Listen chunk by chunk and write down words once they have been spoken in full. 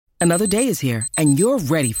Another day is here, and you're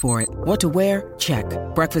ready for it. What to wear? Check.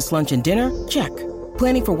 Breakfast, lunch, and dinner? Check.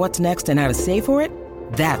 Planning for what's next and how to save for it?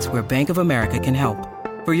 That's where Bank of America can help.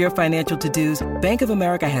 For your financial to-dos, Bank of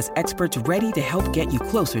America has experts ready to help get you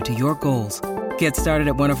closer to your goals. Get started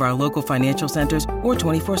at one of our local financial centers or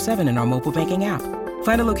 24/7 in our mobile banking app.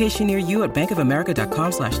 Find a location near you at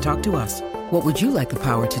bankofamerica.com/talktous. What would you like the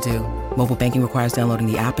power to do? Mobile banking requires downloading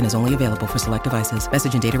the app and is only available for select devices.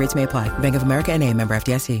 Message and data rates may apply. Bank of America N.A., member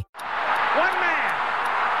FDIC. One man.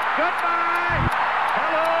 Goodbye.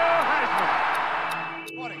 Hello,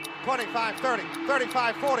 Heisman. 20, 25, 30,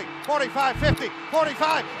 35, 40, 45, 50,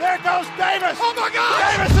 45. There goes Davis. Oh, my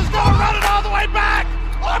God. Davis is going to run it all the way back.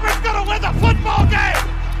 Auburn's going to win the football game.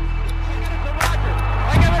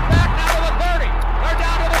 They give it back now to the 30. They're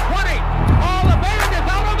down to the 20. All the band is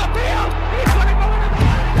out on the field. He's going to go into the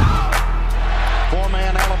end zone.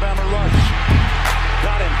 Four-man Alabama rush.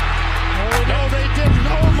 Got him. No, they didn't.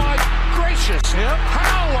 Oh, my gracious. Yep.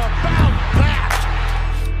 How about that?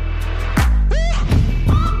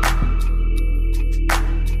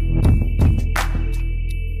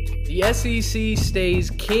 The SEC stays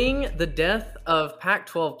king, the death of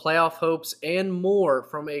Pac-12 playoff hopes, and more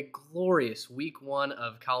from a glorious Week 1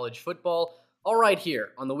 of college football. All right,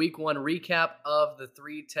 here on the Week 1 recap of the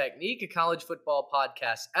Three Technique, a college football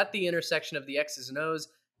podcast at the intersection of the X's and O's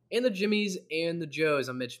and the Jimmies and the Joes.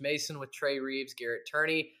 I'm Mitch Mason with Trey Reeves, Garrett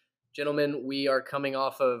Turney. Gentlemen, we are coming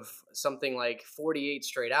off of something like 48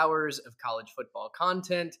 straight hours of college football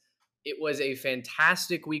content. It was a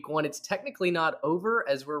fantastic Week 1. It's technically not over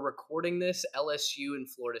as we're recording this. LSU and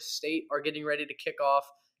Florida State are getting ready to kick off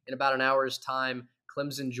in about an hour's time.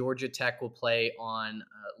 Clemson, Georgia Tech will play on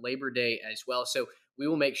Labor Day as well. So we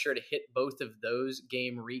will make sure to hit both of those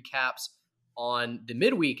game recaps on the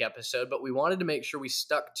midweek episode, but we wanted to make sure we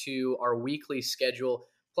stuck to our weekly schedule.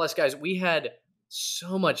 Plus, guys, we had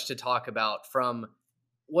so much to talk about, from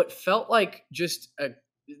what felt like just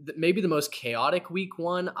maybe the most chaotic Week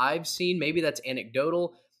 1 I've seen. Maybe that's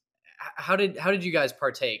anecdotal. How did you guys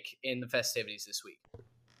partake in the festivities this week?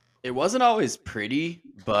 It wasn't always pretty,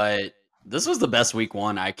 but this was the best Week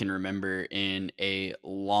 1 I can remember in a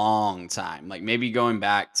long time. Like maybe going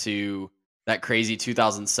back to that crazy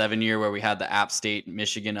 2007 year where we had the App State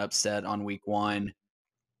Michigan upset on Week 1.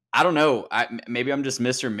 I don't know. Maybe I'm just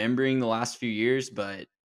misremembering the last few years, but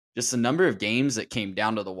just the number of games that came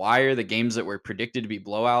down to the wire, the games that were predicted to be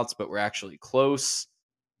blowouts but were actually close.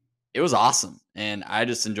 It was awesome. And I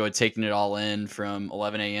just enjoyed taking it all in from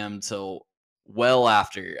 11 a.m. till well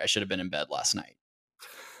after I should have been in bed last night.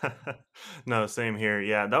 No, same here.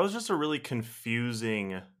 Yeah, that was just a really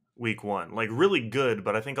confusing Week 1. Like really good,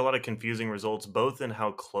 but I think a lot of confusing results, both in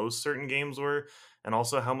how close certain games were and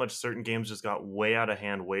also how much certain games just got way out of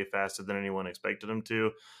hand way faster than anyone expected them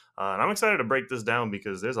to. And I'm excited to break this down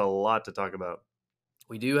because there's a lot to talk about.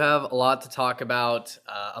 We do have a lot to talk about.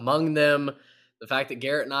 Among them, the fact that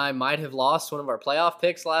Garrett and I might have lost one of our playoff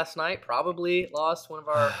picks last night. Probably lost one of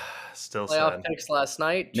our Still playoff sad. picks last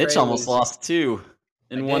night. Mitch Trey almost lost 2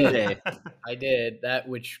 in one day. I did.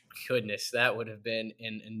 Goodness, that would have been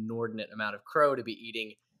an inordinate amount of crow to be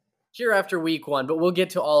eating here after Week 1. But we'll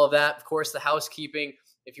get to all of that. Of course, the housekeeping.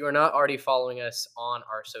 If you are not already following us on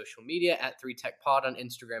our social media at 3TechPod on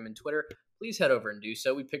Instagram and Twitter, please head over and do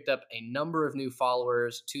so. We picked up a number of new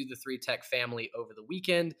followers to the 3Tech family over the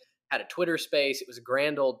weekend, had a Twitter space. It was a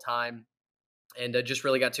grand old time, and just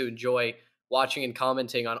really got to enjoy watching and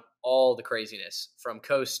commenting on all the craziness from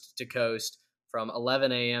coast to coast, from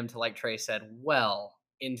 11 a.m. to, like Trey said, well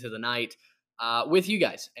into the night with you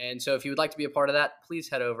guys. And so if you would like to be a part of that, please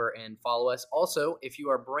head over and follow us. Also, if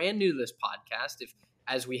you are brand new to this podcast,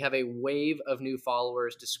 as we have a wave of new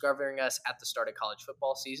followers discovering us at the start of college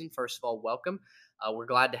football season, first of all, welcome. We're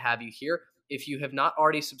glad to have you here. If you have not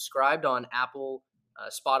already subscribed on Apple,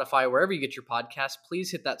 Spotify, wherever you get your podcast,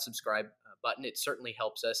 please hit that subscribe button. It certainly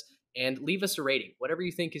helps us. And leave us a rating. Whatever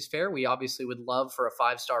you think is fair. We obviously would love for a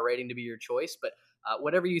 5-star rating to be your choice, but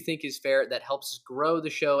whatever you think is fair, that helps us grow the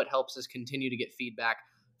show. It helps us continue to get feedback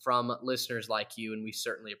from listeners like you, and we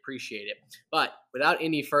certainly appreciate it. But without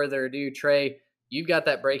any further ado, Trey, you've got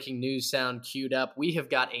that breaking news sound queued up. We have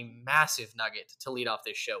got a massive nugget to lead off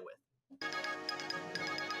this show with.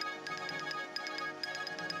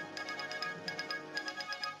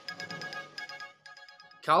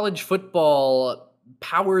 College football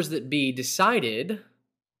powers that be decided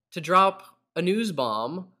to drop a news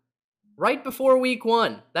bomb right before Week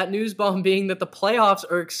 1. That news bomb being that the playoffs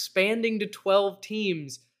are expanding to 12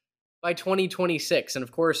 teams by 2026. And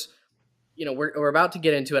of course, you know, we're about to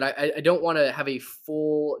get into it. I don't want to have a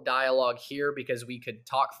full dialogue here because we could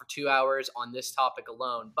talk for 2 hours on this topic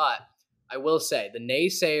alone, but I will say the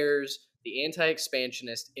naysayers, the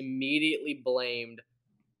anti-expansionists immediately blamed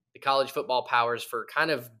the college football powers for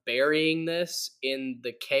kind of burying this in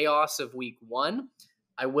the chaos of week 1.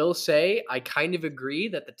 I will say I kind of agree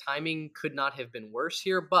that the timing could not have been worse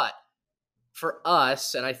here, but for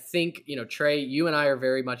us, and I think, Trey, you and I are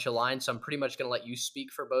very much aligned, so I'm pretty much going to let you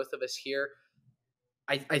speak for both of us here.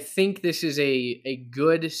 I think this is a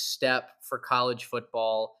good step for college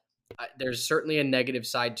football. There's certainly a negative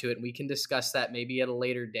side to it, and we can discuss that maybe at a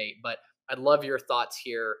later date, but I'd love your thoughts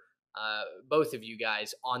here, both of you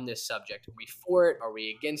guys, on this subject. Are we for it? Are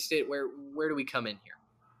we against it? Where do we come in here?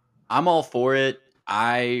 I'm all for it.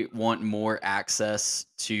 I want more access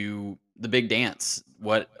to the big dance.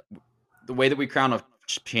 The way that we crown a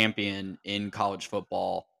champion in college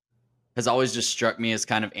football has always just struck me as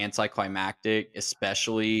kind of anticlimactic,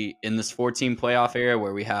 especially in this 14 playoff era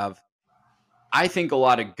where we have, I think, a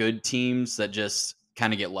lot of good teams that just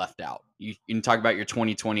kind of get left out. You can talk about your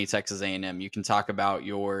 2020 Texas A&M. You can talk about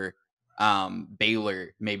your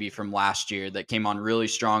Baylor maybe from last year that came on really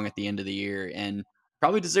strong at the end of the year and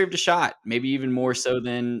probably deserved a shot, maybe even more so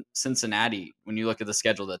than Cincinnati when you look at the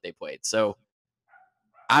schedule that they played. So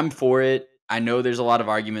I'm for it. I know there's a lot of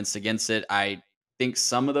arguments against it. I think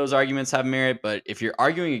some of those arguments have merit, but if you're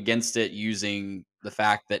arguing against it using the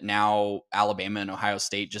fact that now Alabama and Ohio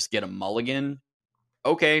State just get a mulligan,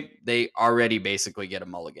 okay, they already basically get a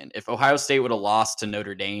mulligan. If Ohio State would have lost to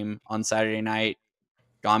Notre Dame on Saturday night,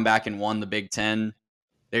 gone back and won the Big Ten,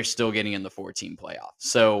 they're still getting in the 14 playoff.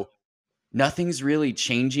 So nothing's really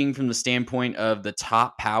changing from the standpoint of the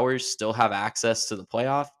top powers still have access to the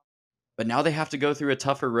playoff. But now they have to go through a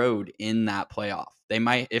tougher road in that playoff. They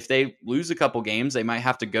might, if they lose a couple games, they might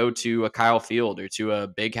have to go to a Kyle Field or to a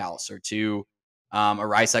Big House or to a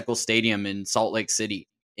Rice-Eccles Stadium in Salt Lake City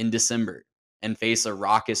in December and face a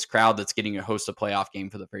raucous crowd that's getting to host a playoff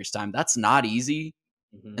game for the first time. That's not easy.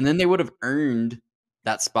 Mm-hmm. And then they would have earned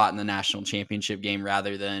that spot in the national championship game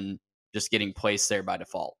rather than just getting placed there by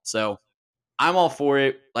default. So I'm all for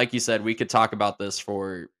it. Like you said, we could talk about this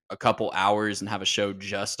for a couple hours and have a show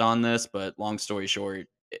just on this, but long story short,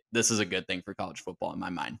 this is a good thing for college football in my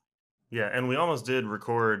mind. Yeah, and we almost did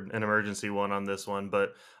record an emergency one on this one,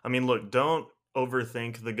 but I mean, look, don't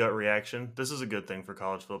overthink the gut reaction. This is a good thing for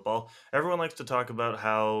college football. Everyone likes to talk about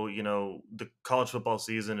how, the college football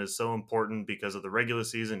season is so important because of the regular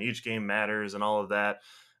season, each game matters and all of that,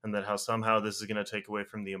 and that how somehow this is going to take away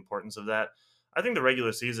from the importance of that. I think the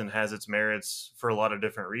regular season has its merits for a lot of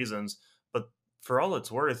different reasons, but for all it's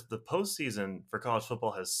worth, the postseason for college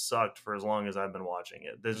football has sucked for as long as I've been watching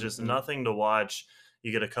it. There's just nothing to watch.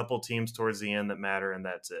 You get a couple teams towards the end that matter, and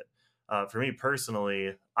that's it. For me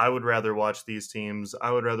personally, I would rather watch these teams.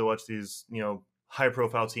 I would rather watch these,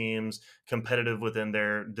 high-profile teams competitive within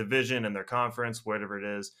their division and their conference, whatever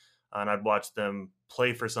it is, and I'd watch them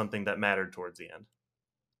play for something that mattered towards the end.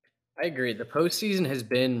 I agree. The postseason has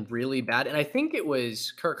been really bad, and I think it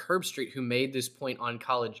was Kirk Herbstreit who made this point on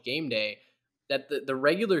College Game Day that the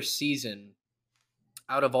regular season,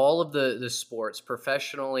 out of all of the sports,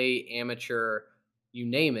 professionally, amateur, you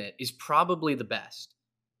name it, is probably the best.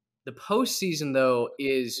 The postseason, though,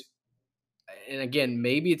 is, and again,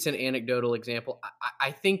 maybe it's an anecdotal example,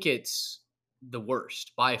 I think it's the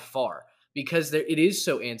worst by far because it is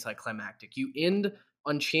so anticlimactic. You end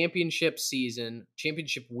on championship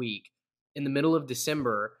week in the middle of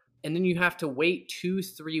December, and then you have to wait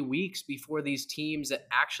 2-3 weeks before these teams that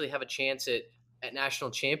actually have a chance at national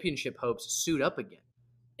championship hopes suit up again.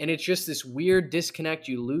 And it's just this weird disconnect.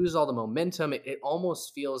 You lose all the momentum. It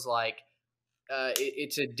almost feels like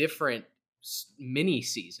it's a different mini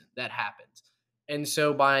season that happens. And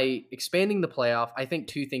so by expanding the playoff, I think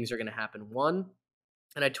two things are going to happen. One,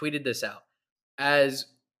 and I tweeted this out, as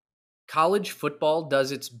college football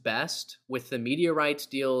does its best with the media rights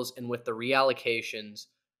deals and with the reallocations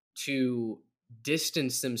to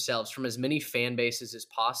distance themselves from as many fan bases as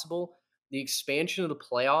possible, the expansion of the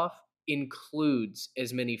playoff includes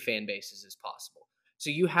as many fan bases as possible. So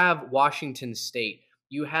you have Washington State,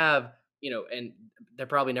 you have, and they're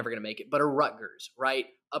probably never going to make it, but a Rutgers, right,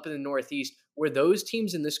 up in the Northeast, where those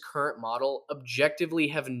teams in this current model objectively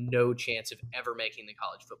have no chance of ever making the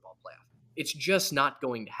college football playoff. It's just not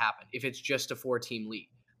going to happen if it's just a 4-team league.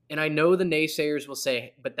 And I know the naysayers will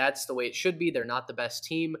say, but that's the way it should be. They're not the best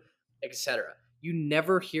team, etc. You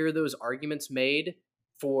never hear those arguments made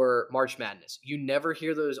for March Madness. You never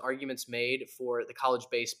hear those arguments made for the College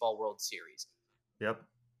Baseball World Series. Yep.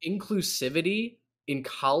 Inclusivity in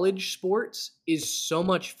college sports is so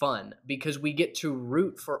much fun because we get to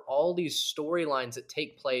root for all these storylines that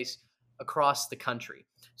take place across the country.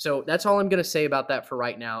 So that's all I'm going to say about that for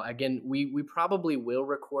right now. Again, we probably will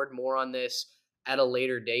record more on this at a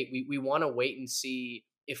later date. We want to wait and see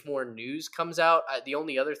if more news comes out. The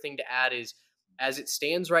only other thing to add is, as it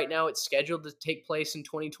stands right now, it's scheduled to take place in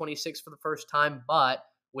 2026 for the first time, but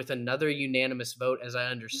with another unanimous vote, as I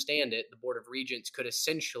understand it, the Board of Regents could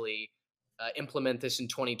essentially implement this in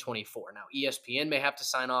 2024. Now, ESPN may have to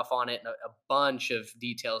sign off on it, and a bunch of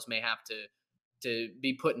details may have to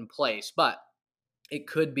be put in place, but it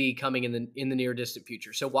could be coming in the near distant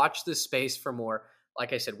future. So watch this space for more.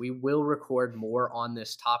 Like I said, we will record more on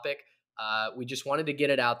this topic. We just wanted to get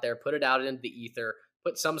it out there, put it out into the ether,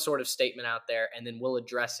 put some sort of statement out there, and then we'll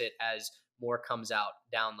address it as more comes out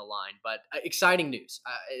down the line. But exciting news,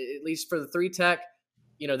 at least for the 3Tech.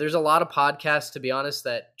 There's a lot of podcasts, to be honest,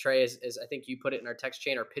 that Trey, as I think you put it in our text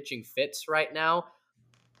chain, are pitching fits right now.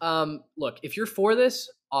 Look, if you're for this,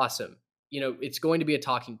 awesome. It's going to be a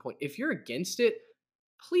talking point. If you're against it,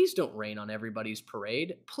 please don't rain on everybody's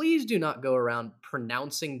parade. Please do not go around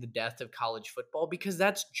pronouncing the death of college football, because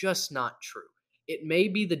that's just not true. It may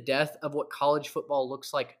be the death of what college football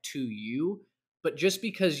looks like to you, but just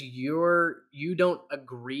because you don't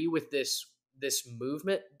agree with this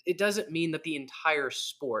movement, it doesn't mean that the entire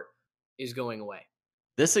sport is going away.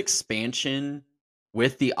 This expansion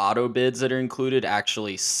with the auto bids that are included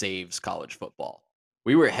actually saves college football.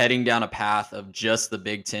 We were heading down a path of just the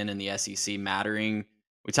Big Ten and the SEC mattering.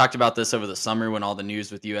 We talked about this over the summer when all the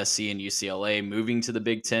news with USC and UCLA moving to the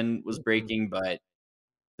Big Ten was breaking, but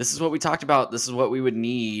this is what we talked about. This is what we would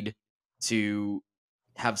need to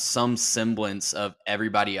have some semblance of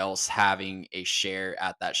everybody else having a share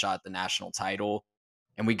at that shot at the national title,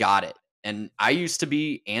 and we got it. And I used to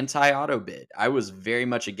be anti-auto bid. I was very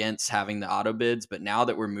much against having the auto bids, but now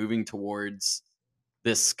that we're moving towards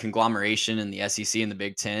this conglomeration in the SEC and the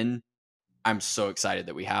Big Ten, I'm so excited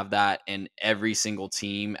that we have that, and every single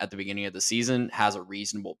team at the beginning of the season has a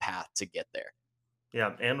reasonable path to get there.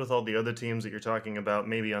 Yeah, and with all the other teams that you're talking about,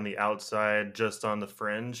 maybe on the outside, just on the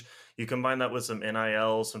fringe, you combine that with some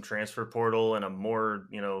NIL, some transfer portal, and a more,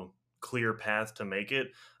 clear path to make it.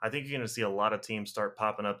 I think you're going to see a lot of teams start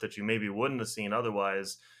popping up that you maybe wouldn't have seen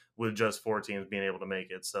otherwise, with just 4 teams being able to make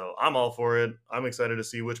it. So I'm all for it. I'm excited to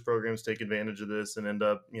see which programs take advantage of this and end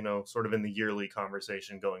up, sort of in the yearly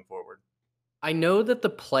conversation going forward. I know that the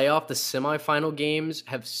semifinal games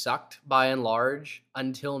have sucked by and large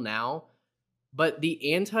until now, but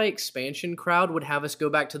the anti-expansion crowd would have us go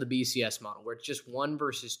back to the BCS model where it's just 1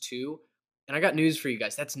 versus 2. And I got news for you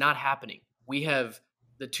guys. That's not happening.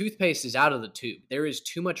 The toothpaste is out of the tube. There is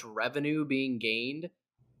too much revenue being gained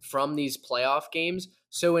from these playoff games.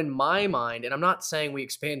 So in my mind, and I'm not saying we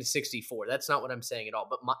expand to 64, that's not what I'm saying at all.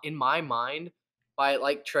 But in my mind, by,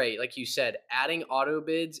 like Trey, like you said, adding auto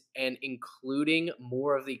bids and including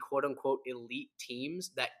more of the quote unquote elite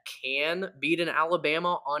teams that can beat an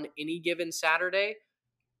Alabama on any given Saturday,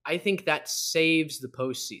 I think that saves the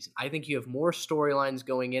postseason. I think you have more storylines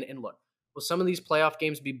going in. And look, will some of these playoff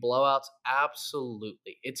games be blowouts?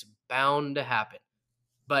 Absolutely. It's bound to happen.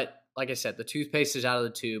 But like I said, the toothpaste is out of the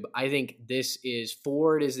tube. I think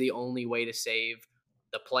Ford is the only way to save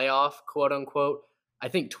the playoff, quote unquote. I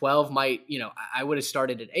think 12 might, I would have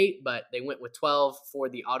started at 8, but they went with 12 for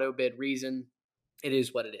the auto bid reason. It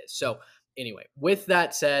is what it is. So anyway, with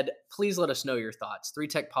that said, please let us know your thoughts.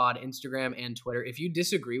 3Tech Pod, Instagram and Twitter. If you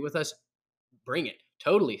disagree with us, bring it.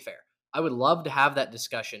 Totally fair. I would love to have that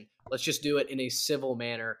discussion. Let's just do it in a civil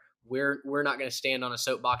manner. We're not going to stand on a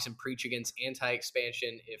soapbox and preach against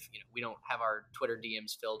anti-expansion if we don't have our Twitter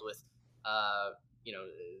DMs filled with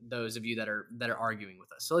those of you that are arguing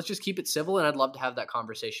with us. So let's just keep it civil, and I'd love to have that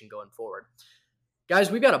conversation going forward.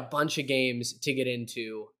 Guys, we've got a bunch of games to get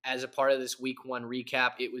into as a part of this week 1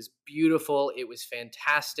 recap. It was beautiful. It was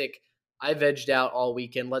fantastic. I vegged out all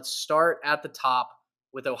weekend. Let's start at the top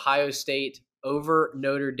with Ohio State over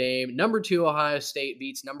Notre Dame. Number 2 Ohio State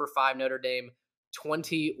beats number 5 Notre Dame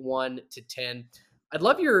 21-10. I'd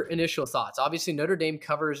love your initial thoughts. Obviously, Notre Dame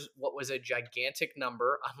covers what was a gigantic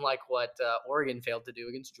number, unlike what Oregon failed to do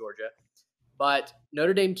against Georgia. But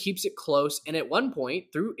Notre Dame keeps it close, and at one point,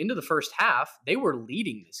 through into the first half, they were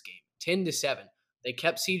leading this game, 10-7. They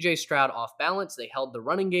kept C.J. Stroud off balance. They held the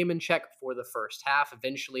running game in check for the first half.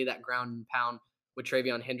 Eventually, that ground and pound with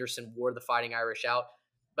TreVeyon Henderson wore the Fighting Irish out.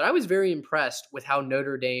 But I was very impressed with how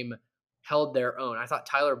Notre Dame held their own. I thought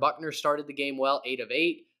Tyler Buckner started the game well, 8 of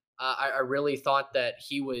 8. I really thought that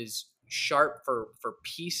he was sharp for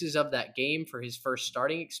pieces of that game for his first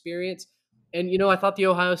starting experience. And, I thought the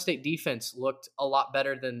Ohio State defense looked a lot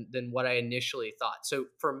better than what I initially thought. So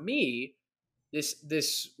for me, this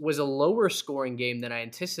was a lower scoring game than I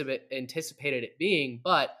anticipated it being,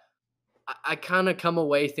 but I kind of come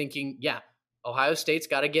away thinking, yeah, Ohio State's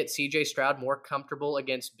got to get CJ Stroud more comfortable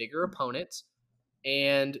against bigger opponents.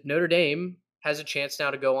 And Notre Dame has a chance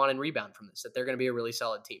now to go on and rebound from this, that they're going to be a really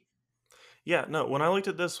solid team. Yeah, no, when I looked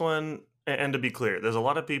at this one, and to be clear, there's a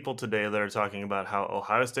lot of people today that are talking about how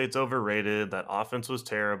Ohio State's overrated, that offense was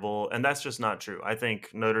terrible, and that's just not true. I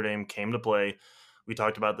think Notre Dame came to play. We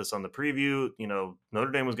talked about this on the preview.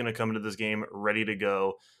 Notre Dame was going to come into this game ready to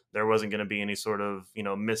go. There wasn't going to be any sort of,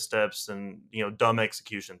 missteps and, dumb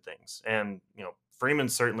execution things. And, Freeman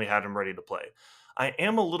certainly had him ready to play. I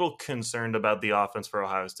am a little concerned about the offense for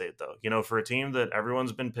Ohio State, though. For a team that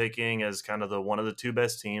everyone's been picking as kind of the one of the two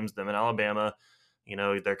best teams, them and Alabama,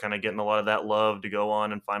 they're kind of getting a lot of that love to go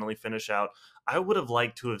on and finally finish out. I would have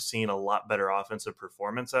liked to have seen a lot better offensive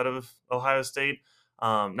performance out of Ohio State.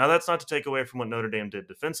 Now, that's not to take away from what Notre Dame did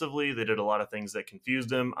defensively. They did a lot of things that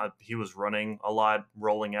confused him. He was running a lot,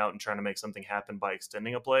 rolling out and trying to make something happen by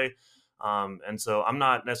extending a play. And so I'm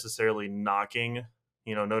not necessarily knocking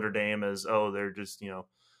Notre Dame as, they're just,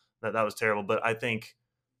 that was terrible. But I think,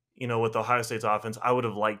 with Ohio State's offense, I would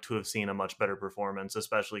have liked to have seen a much better performance,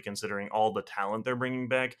 especially considering all the talent they're bringing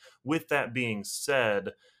back. With that being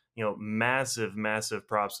said, massive, massive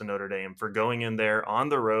props to Notre Dame for going in there on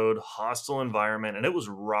the road, hostile environment, and it was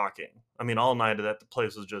rocking. I mean, all night the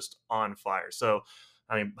place was just on fire. So,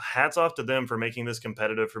 hats off to them for making this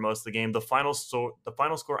competitive for most of the game. The final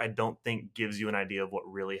score, I don't think gives you an idea of what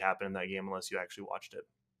really happened in that game unless you actually watched it.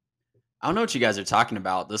 I don't know what you guys are talking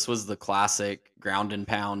about. This was the classic ground and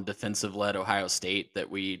pound defensive led Ohio State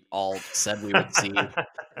that we all said we would see.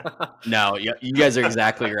 No, you guys are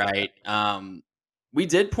exactly right. We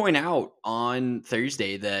did point out on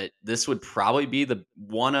Thursday that this would probably be the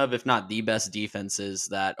one of, if not the best defenses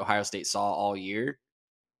that Ohio State saw all year.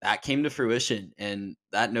 That came to fruition, and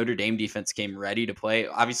that Notre Dame defense came ready to play.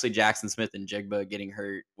 Obviously, Jackson Smith and Jigba getting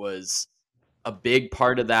hurt was a big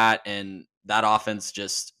part of that, and that offense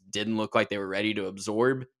just didn't look like they were ready to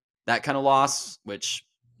absorb that kind of loss, which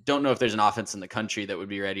don't know if there's an offense in the country that would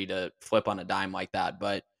be ready to flip on a dime like that.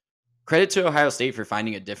 But credit to Ohio State for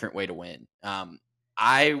finding a different way to win.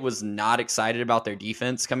 I was not excited about their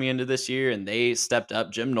defense coming into this year, and they stepped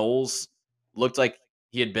up. Jim Knowles looked like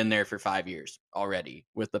he had been there for 5 years already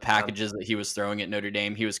with the packages that he was throwing at Notre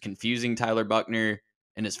Dame. He was confusing Tyler Buckner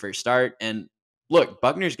in his first start. And look,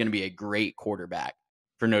 Buckner's going to be a great quarterback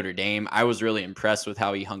for Notre Dame. I was really impressed with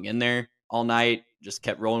how he hung in there all night, just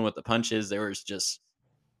kept rolling with the punches. There was just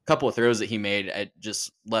a couple of throws that he made. It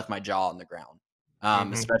just left my jaw on the ground.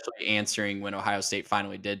 Especially answering when Ohio State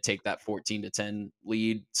finally did take that 14-10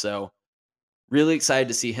 lead. So really excited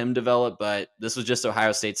to see him develop, but this was just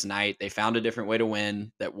Ohio State's night. They found a different way to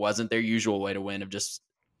win that wasn't their usual way to win, of just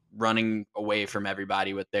running away from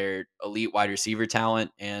everybody with their elite wide receiver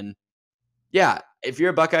talent. And yeah, if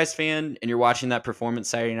you're a Buckeyes fan and you're watching that performance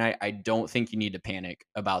Saturday night, I don't think you need to panic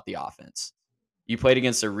about the offense. You played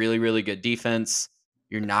against a really, really good defense.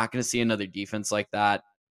 You're not going to see another defense like that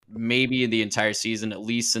maybe the entire season, at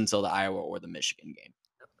least until the Iowa or the Michigan game.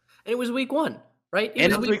 And it was week one, right?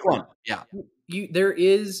 It was week one. Yeah. There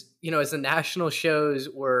is, as the national shows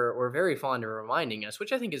were very fond of reminding us,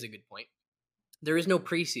 which I think is a good point, there is no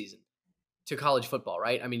preseason to college football,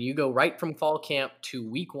 right? I mean, you go right from fall camp to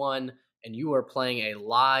week one, and you are playing a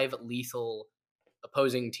live, lethal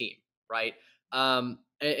opposing team, right?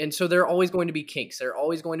 And so there are always going to be kinks. There are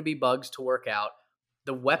always going to be bugs to work out.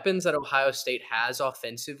 The weapons that Ohio State has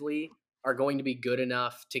offensively are going to be good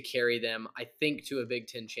enough to carry them, I think, to a Big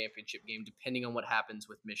Ten championship game, depending on what happens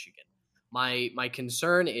with Michigan. My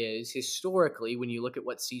concern is, historically, when you look at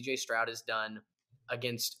what CJ Stroud has done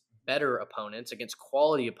against better opponents, against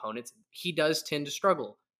quality opponents, he does tend to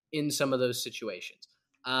struggle in some of those situations.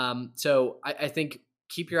 So I think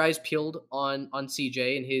keep your eyes peeled on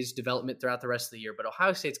CJ and his development throughout the rest of the year. But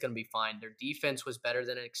Ohio State's going to be fine. Their defense was better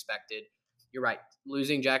than expected. You're right.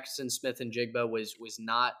 Losing Jackson Smith and Jigba was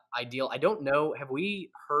not ideal. I don't know. Have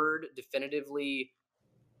we heard definitively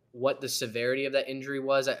what the severity of that injury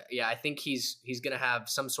was? I think he's going to have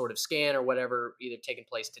some sort of scan or whatever, either taking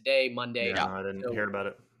place today, Monday. Yeah, I didn't hear about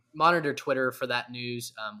it. Monitor Twitter for that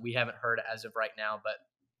news. We haven't heard as of right now, but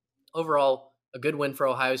overall, a good win for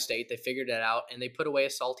Ohio State. They figured it out, and they put away a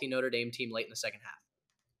salty Notre Dame team late in the second half.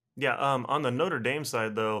 Yeah, on the Notre Dame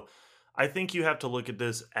side, though, I think you have to look at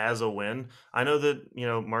this as a win. I know that,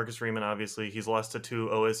 Marcus Freeman, obviously, he's lost to 2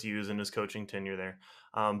 OSUs in his coaching tenure there.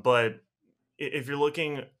 But if you're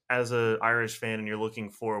looking as an Irish fan and you're looking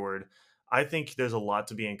forward, I think there's a lot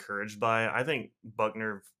to be encouraged by. I think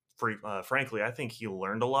Buckner frankly, I think he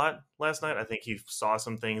learned a lot last night. I think he saw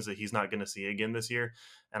some things that he's not going to see again this year.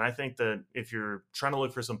 And I think that if you're trying to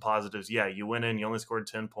look for some positives, yeah, you went in, you only scored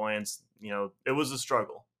 10 points. It was a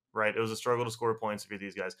struggle, right? It was a struggle to score points for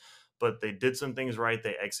these guys. But they did some things right.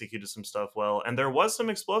 They executed some stuff well. And there was some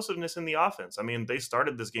explosiveness in the offense. I mean, they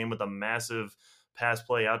started this game with a massive pass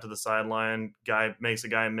play out to the sideline. Guy makes a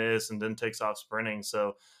guy miss and then takes off sprinting.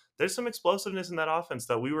 So there's some explosiveness in that offense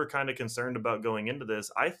that we were kind of concerned about going into this.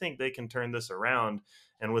 I think they can turn this around.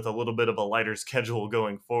 And with a little bit of a lighter schedule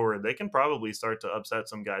going forward, they can probably start to upset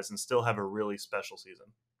some guys and still have a really special season.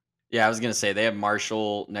 Yeah, I was going to say they have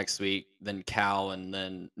Marshall next week, then Cal, and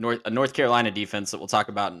then North Carolina defense that we'll talk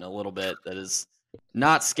about in a little bit that is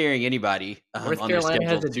not scaring anybody North on their Carolina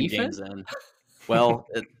schedule has a 2 defense? games in. Well,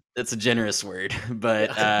 it's a generous word,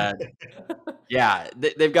 but yeah,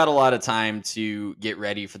 they've got a lot of time to get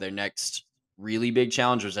ready for their next really big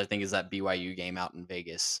challenge, which I think is that BYU game out in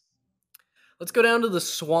Vegas. Let's go down to the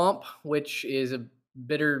Swamp, which is a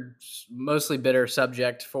mostly bitter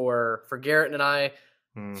subject for Garrett and I.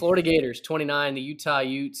 Florida Gators 29, the Utah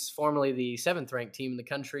Utes, formerly the 7th-ranked team in the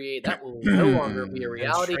country. That will no longer be a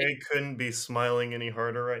reality. And Trey couldn't be smiling any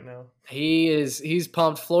harder right now. He's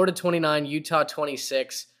pumped. Florida 29, Utah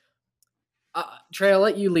 26. Trey, I'll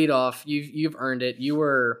let you lead off. You've earned it. You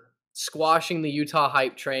were squashing the Utah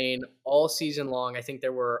hype train all season long. I think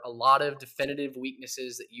there were a lot of definitive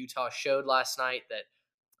weaknesses that Utah showed last night that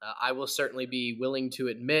I will certainly be willing to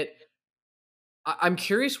admit. I'm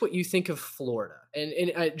curious what you think of Florida,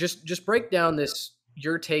 and just break down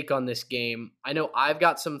your take on this game. I know I've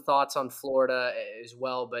got some thoughts on Florida as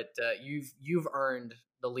well, but you've earned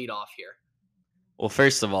the lead off here. Well,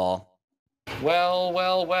 first of all,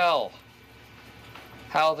 well,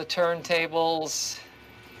 how the turntables.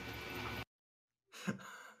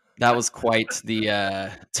 That was quite the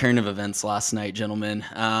turn of events last night, gentlemen.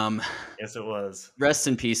 Yes, it was. Rest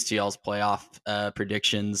in peace to y'all's playoff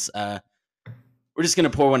predictions. We're just going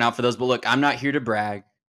to pour one out for those. But look, I'm not here to brag.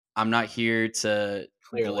 I'm not here to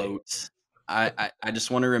gloat. I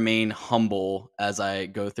just want to remain humble as I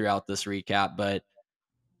go throughout this recap. But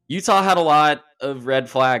Utah had a lot of red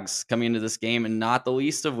flags coming into this game, and not the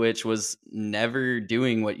least of which was never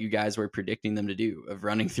doing what you guys were predicting them to do, of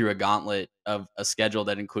running through a gauntlet of a schedule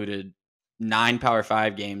that included 9 Power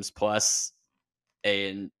 5 games plus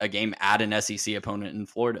a game at an SEC opponent in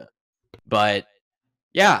Florida. But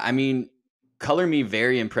yeah, I mean, color me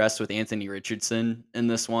very impressed with Anthony Richardson in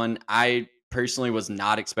this one. I personally was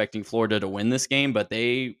not expecting Florida to win this game, but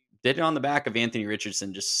they did it on the back of Anthony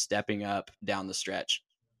Richardson just stepping up down the stretch.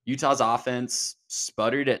 Utah's offense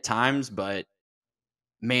sputtered at times, but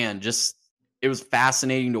man, it was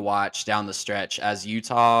fascinating to watch down the stretch as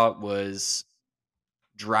Utah was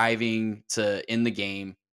driving to end the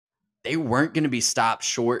game. They weren't going to be stopped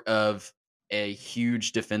short of a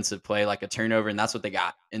huge defensive play like a turnover, and that's what they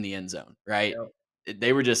got in the end zone, right? Yep.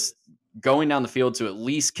 They were just going down the field to at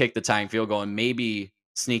least kick the tying field goal and maybe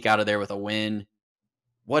sneak out of there with a win.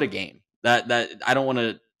 What a game. That I don't want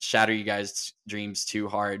to shatter you guys' dreams too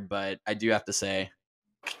hard, but I do have to say,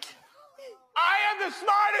 I am the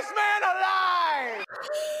smartest man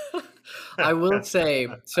alive. I will say,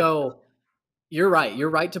 so you're right. You're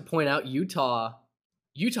right to point out Utah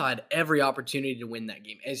had every opportunity to win that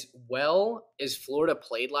game. As well as Florida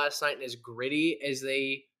played last night and as gritty as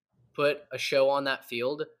they put a show on that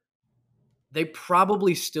field, they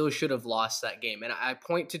probably still should have lost that game. And I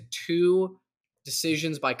point to 2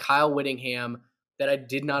 decisions by Kyle Whittingham that I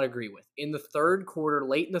did not agree with. In the third quarter,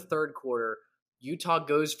 late in the third quarter, Utah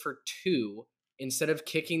goes for 2 instead of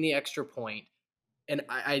kicking the extra point. And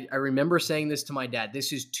I remember saying this to my dad,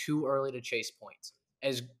 this is too early to chase points.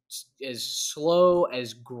 As slow,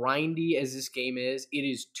 as grindy as this game is, it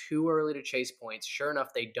is too early to chase points. Sure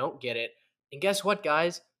enough, they don't get it. And guess what,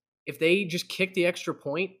 guys? If they just kick the extra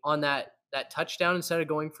point on that touchdown instead of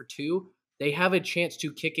going for 2, they have a chance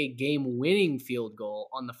to kick a game-winning field goal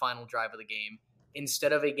on the final drive of the game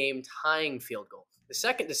instead of a game-tying field goal. The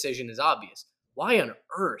second decision is obvious. Why on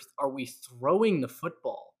earth are we throwing the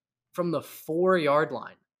football from the 4-yard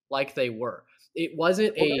line like they were? It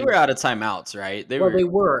wasn't they were out of timeouts, right? They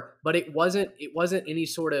were, but it wasn't any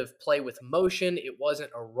sort of play with motion. It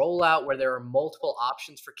wasn't a rollout where there are multiple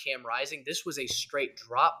options for Cam Rising. This was a straight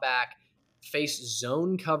drop back, face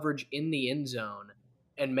zone coverage in the end zone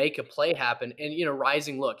and make a play happen. And,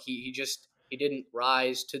 Rising, look, he didn't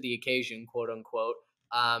rise to the occasion, quote unquote.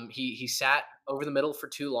 He sat over the middle for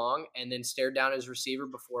too long and then stared down his receiver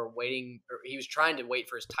before waiting, or he was trying to wait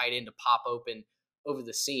for his tight end to pop open over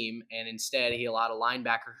the seam, and instead he allowed a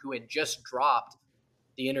linebacker who had just dropped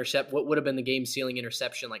the what would have been the game-sealing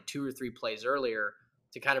interception like 2 or 3 plays earlier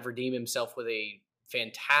to kind of redeem himself with a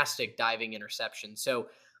fantastic diving interception. So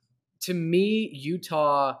to me,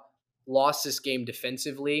 Utah lost this game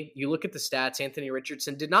defensively. You look at the stats, Anthony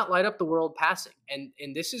Richardson did not light up the world passing.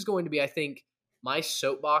 And this is going to be, I think, my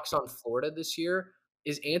soapbox on Florida this year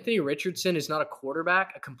is Anthony Richardson is not a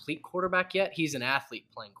quarterback, a complete quarterback yet. He's an athlete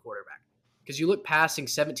playing quarterback. Because you look passing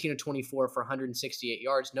 17 of 24 for 168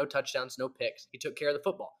 yards, no touchdowns, no picks. He took care of the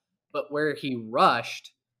football. But where he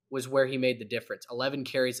rushed was where he made the difference. 11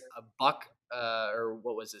 carries, a buck, or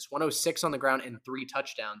what was this? 106 on the ground and 3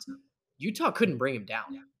 touchdowns. Utah couldn't bring him down.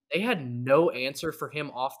 They had no answer for him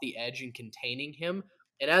off the edge and containing him.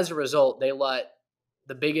 And as a result, they let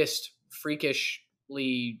the biggest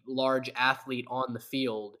freakishly large athlete on the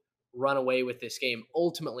field run away with this game.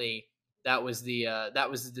 Ultimately, that was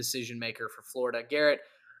the decision maker for Florida. Garrett,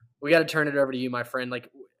 we got to turn it over to you, my friend. Like,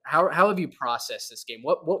 how have you processed this game?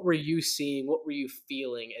 What were you seeing? What were you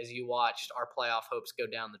feeling as you watched our playoff hopes go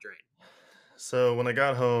down the drain? So when I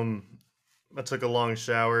got home, I took a long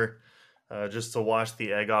shower just to wash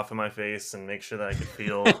the egg off of my face and make sure that I could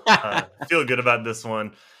feel good about this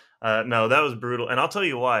one. No, that was brutal, and I'll tell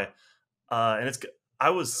you why. I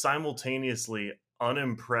was simultaneously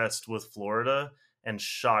unimpressed with Florida and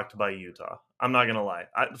shocked by Utah. I'm not gonna lie.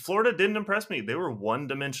 Florida didn't impress me. They were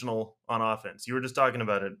one-dimensional on offense. You were just talking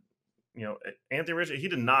about it. Anthony Richardson, he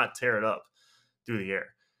did not tear it up through the air.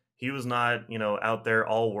 He was not, out there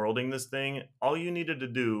all worlding this thing. All you needed to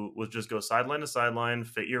do was just go sideline to sideline,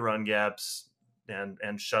 fit your run gaps,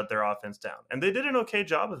 and shut their offense down. And they did an okay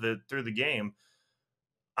job of it through the game.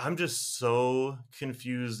 I'm just so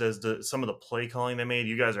confused as to some of the play calling they made.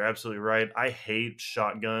 You guys are absolutely right. I hate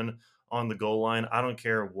shotgun on the goal line. I don't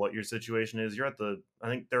care what your situation is. I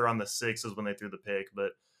think they're on the 6s when they threw the pick,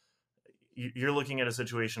 but you're looking at a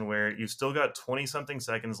situation where you've still got 20-something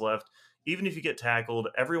seconds left. Even if you get tackled,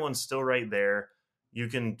 everyone's still right there. You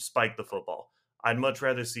can spike the football. I'd much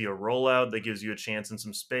rather see a rollout that gives you a chance in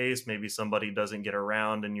some space. Maybe somebody doesn't get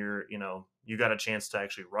around and you got a chance to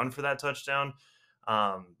actually run for that touchdown.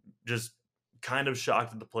 Just kind of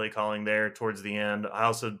shocked at the play calling there towards the end. I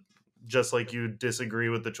also, just like you, disagree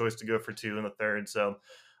with the choice to go for 2 in the third. So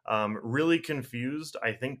really confused.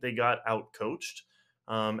 I think they got out-coached.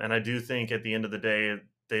 And I do think at the end of the day,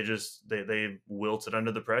 they wilted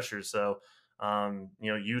under the pressure. So,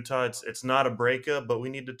 Utah, it's not a breakup, but we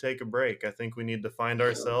need to take a break. I think we need to find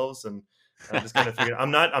ourselves and just kind of figure.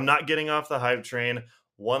 I'm not getting off the hype train.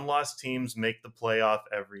 One-loss teams make the playoff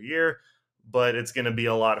every year, but it's going to be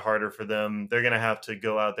a lot harder for them. They're going to have to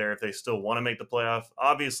go out there if they still want to make the playoff.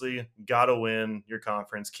 Obviously, got to win your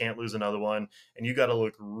conference, can't lose another one, and you got to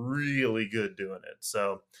look really good doing it.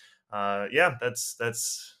 So, that's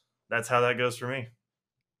how that goes for me.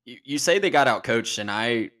 You say they got out coached, and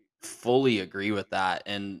I fully agree with that.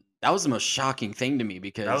 And that was the most shocking thing to me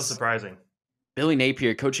because that was surprising. Billy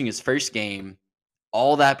Napier coaching his first game,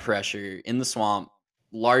 all that pressure in the swamp,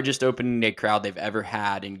 largest opening day crowd they've ever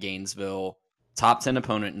had in Gainesville, top 10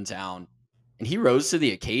 opponent in town. And he rose to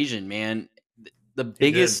the occasion, man. The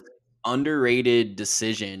biggest underrated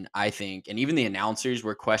decision, I think, and even the announcers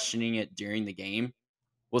were questioning it during the game,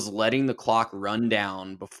 was letting the clock run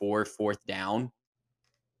down before 4th down.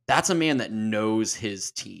 That's a man that knows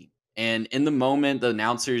his team. And in the moment, the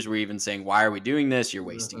announcers were even saying, why are we doing this? You're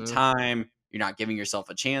wasting time. You're not giving yourself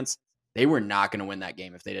a chance. They were not going to win that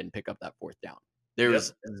game if they didn't pick up that 4th down. There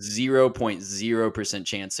was 0.0%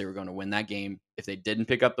 chance they were going to win that game if they didn't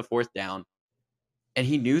pick up the 4th down. And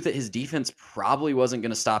he knew that his defense probably wasn't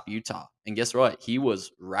going to stop Utah. And guess what? He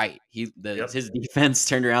was right. His defense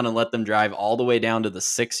turned around and let them drive all the way down to the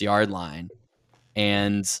 6-yard line.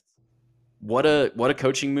 And what a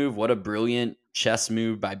coaching move. What a brilliant chess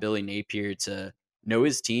move by Billy Napier to know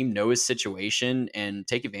his team, know his situation, and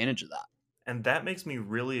take advantage of that. And that makes me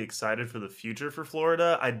really excited for the future for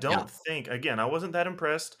Florida. I don't think, again, I wasn't that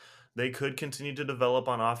impressed. They could continue to develop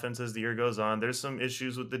on offense as the year goes on. There's some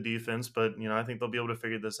issues with the defense, but I think they'll be able to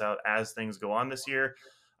figure this out as things go on this year.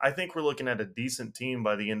 I think we're looking at a decent team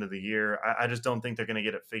by the end of the year. I just don't think they're going to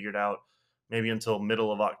get it figured out maybe until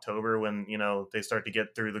middle of October when, they start to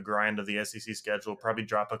get through the grind of the SEC schedule, probably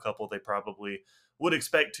drop a couple they probably would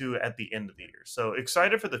expect to at the end of the year. So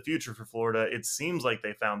excited for the future for Florida. It seems like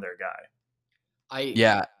they found their guy.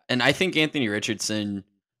 And I think Anthony Richardson,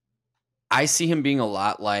 I see him being a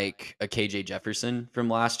lot like a KJ Jefferson from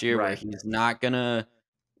last year, where he's not going to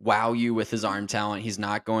wow you with his arm talent. He's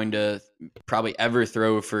not going to probably ever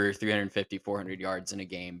throw for 350, 400 yards in a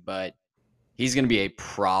game, but he's going to be a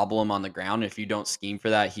problem on the ground. If you don't scheme for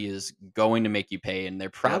that, he is going to make you pay, and they're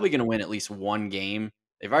probably going to win at least one game.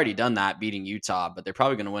 They've already done that, beating Utah, but they're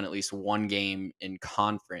probably going to win at least one game in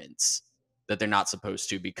conference that they're not supposed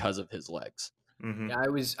to because of his legs. Mm-hmm.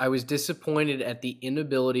 Yeah, I was disappointed at the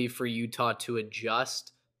inability for Utah to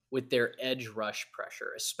adjust with their edge rush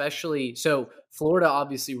pressure, especially so Florida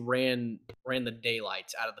obviously ran the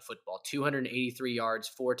daylights out of the football. 283 yards,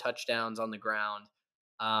 4 touchdowns on the ground,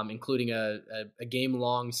 including a game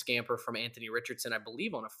long scamper from Anthony Richardson, I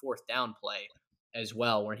believe, on a 4th down play as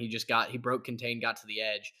well, where he broke contain, got to the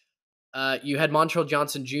edge. You had Montrell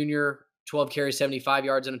Johnson Jr., 12 carries, 75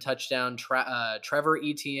 yards and a touchdown. Travis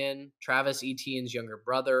Etienne's younger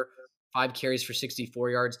brother, 5 carries for 64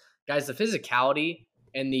 yards. Guys, the physicality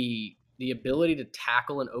and the ability to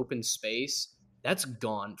tackle an open space, that's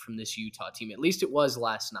gone from this Utah team. At least it was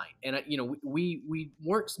last night. And, we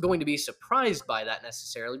weren't going to be surprised by that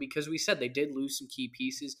necessarily because we said they did lose some key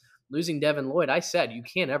pieces. Losing Devin Lloyd, I said you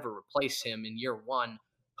can't ever replace him in year one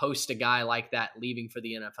post a guy like that leaving for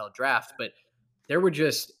the NFL draft. But there were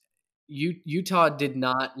just Utah did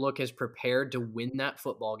not look as prepared to win that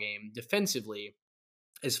football game defensively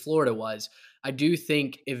as Florida was. I do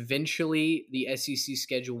think eventually the SEC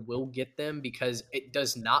schedule will get them because it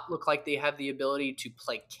does not look like they have the ability to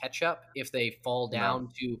play catch up if they fall down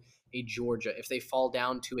to a Georgia, if they fall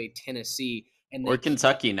down to a Tennessee, or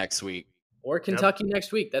Kentucky next week. Or Kentucky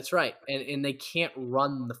next week. That's right. And they can't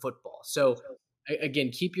run the football. So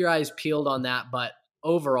again, keep your eyes peeled on that. But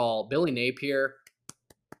overall, Billy Napier,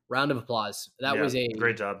 round of applause. That was a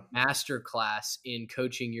great job. Master class in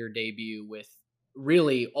coaching your debut with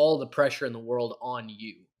really all the pressure in the world on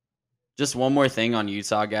you. Just one more thing on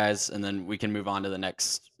Utah, guys, and then we can move on to the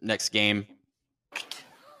next game.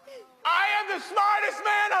 I am the smartest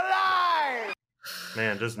man alive.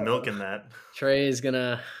 Man, just milking that. Trey is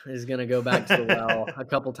gonna go back to the well a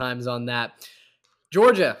couple times on that.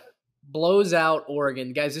 Georgia blows out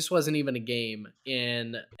Oregon. Guys, this wasn't even a game.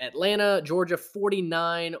 In Atlanta, Georgia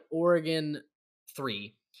 49, Oregon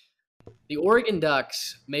 3. The Oregon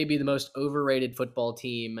Ducks may be the most overrated football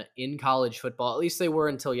team in college football. At least they were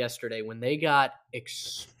until yesterday when they got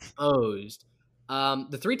exposed.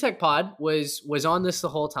 The 3 Tech Pod was on this the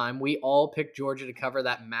whole time. We all picked Georgia to cover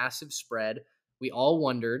that massive spread. We all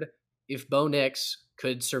wondered if Bo Nix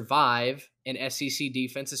could survive an SEC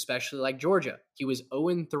defense, especially like Georgia. He was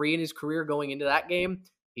 0-3 in his career going into that game.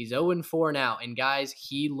 He's 0-4 now. And guys,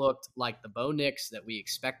 he looked like the Bo Nix that we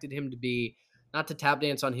expected him to be. Not to tap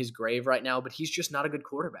dance on his grave right now, but he's just not a good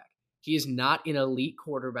quarterback. He is not an elite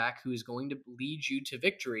quarterback who is going to lead you to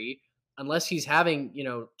victory unless he's having,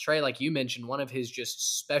 Trey, like you mentioned, one of his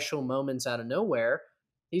just special moments out of nowhere.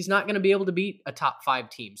 He's not going to be able to beat a top 5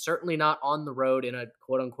 team. Certainly not on the road in a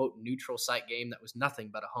quote-unquote neutral site game that was nothing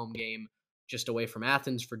but a home game just away from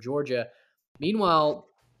Athens for Georgia. Meanwhile,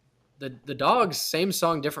 the Dogs, same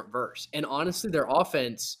song, different verse. And honestly, their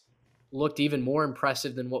offense looked even more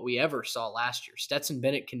impressive than what we ever saw last year. Stetson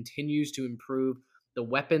Bennett continues to improve. The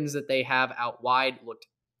weapons that they have out wide looked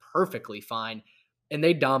perfectly fine, and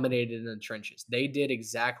they dominated in the trenches. They did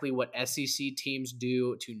exactly what SEC teams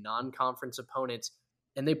do to non-conference opponents,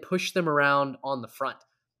 and they pushed them around on the front.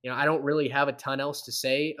 I don't really have a ton else to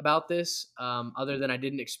say about this, other than I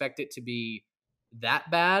didn't expect it to be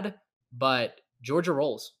that bad, but Georgia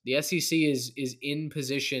rolls. The SEC is in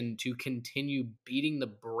position to continue beating the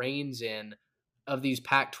brains in of these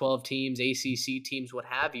Pac-12 teams, ACC teams, what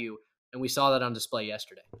have you, and we saw that on display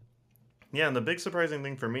yesterday. Yeah, and the big surprising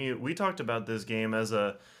thing for me, we talked about this game as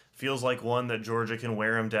feels like one that Georgia can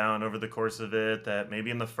wear them down over the course of it, that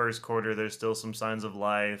maybe in the first quarter there's still some signs of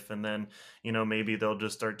life, and then, maybe they'll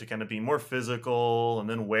just start to kind of be more physical and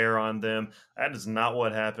then wear on them. That is not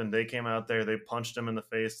what happened. They came out there, they punched him in the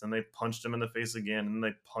face, and they punched him in the face again, and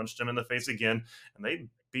they punched him in the face again, and they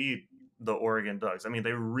beat the Oregon Ducks. I mean,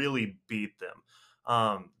 they really beat them.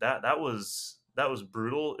 That was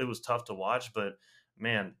brutal. It was tough to watch, but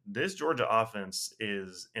man, this Georgia offense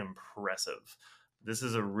is impressive. This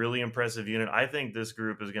is a really impressive unit. I think this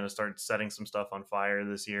group is going to start setting some stuff on fire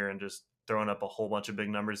this year and just throwing up a whole bunch of big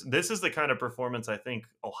numbers. This is the kind of performance I think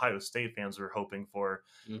Ohio State fans were hoping for,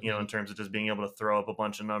 in terms of just being able to throw up a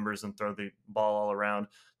bunch of numbers and throw the ball all around.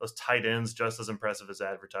 Those tight ends, just as impressive as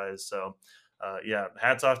advertised. So,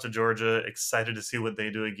 hats off to Georgia. Excited to see what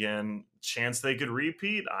they do again. Chance they could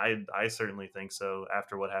repeat? I certainly think so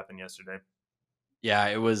after what happened yesterday. Yeah,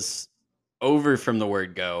 it was over from the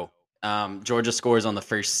word go. Georgia scores on the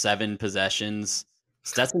first 7 possessions.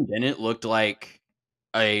 Stetson Bennett looked like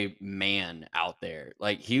a man out there.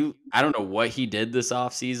 Like I don't know what he did this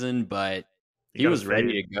offseason, but he was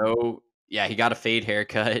ready to go. Yeah, he got a fade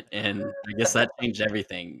haircut, and I guess that changed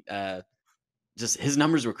everything. Just his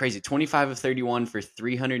numbers were crazy. 25 of 31 for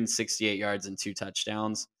 368 yards and 2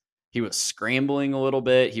 touchdowns. He was scrambling a little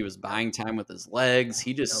bit. He was buying time with his legs.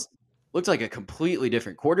 He just looked like a completely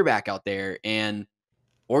different quarterback out there. And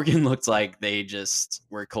Oregon looked like they just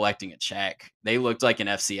were collecting a check. They looked like an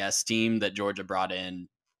FCS team that Georgia brought in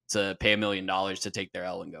to pay $1 million to take their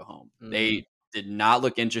L and go home. They did not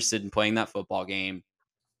look interested in playing that football game.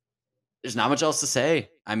 There's not much else to say.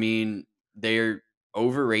 I mean, they're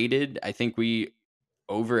overrated. I think we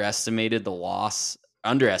underestimated the loss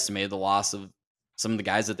of some of the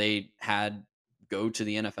guys that they had go to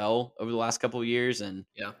the NFL over the last couple of years. And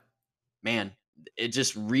Yeah. man, it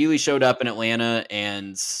just really showed up in Atlanta,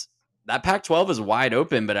 and that Pac-12 is wide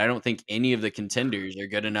open, but I don't think any of the contenders are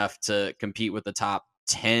good enough to compete with the top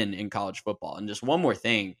 10 in college football. And just one more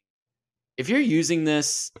thing, if you're using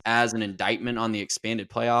this as an indictment on the expanded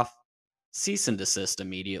playoff, cease and desist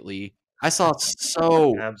immediately. I saw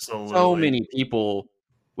so Absolutely. many people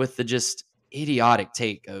with the just idiotic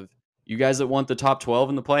take of, you guys that want the top 12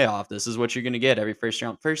 in the playoff, this is what you're going to get every first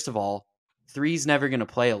round. First of all, 3's never going to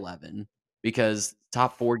play 11 because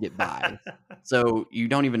top 4 get by. So you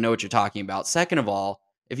don't even know what you're talking about. Second of all,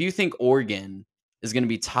 if you think Oregon is going to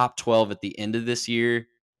be top 12 at the end of this year,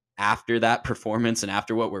 after that performance and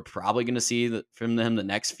after what we're probably going to see from them the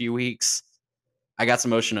next few weeks, I got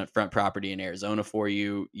some oceanfront property in Arizona for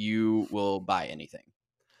you. You will buy anything.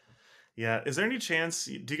 Yeah. Is there any chance,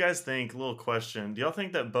 do you guys think, little question, do y'all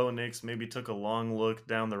think that Bo Nix maybe took a long look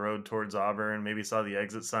down the road towards Auburn, maybe saw the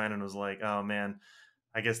exit sign and was like, oh man,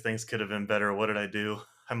 I guess things could have been better. What did I do?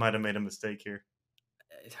 I might have made a mistake here.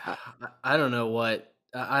 I don't know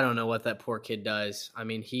what that poor kid does. I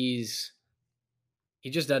mean, he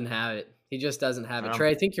just doesn't have it. He just doesn't have it.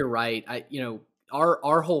 Trey, I think you're right.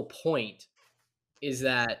 Our whole point is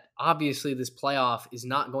that obviously this playoff is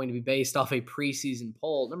not going to be based off a preseason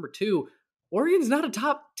poll. Number two, Oregon's not a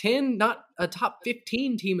top 10, not a top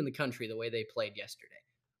 15 team in the country the way they played yesterday.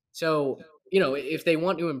 So, if they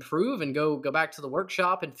want to improve and go back to the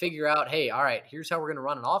workshop and figure out, hey, all right, here's how we're going to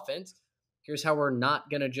run an offense. Here's how we're not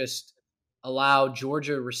going to just allow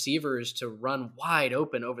Georgia receivers to run wide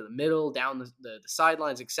open over the middle, down the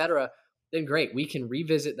sidelines, etc., then great. We can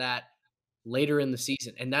revisit that later in the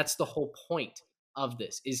season. And that's the whole point of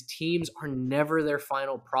this, is teams are never their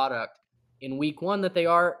final product in week one that they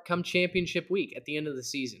are come championship week at the end of the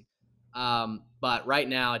season. But right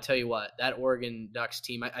now, I tell you what, that Oregon Ducks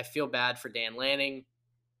team, I feel bad for Dan Lanning.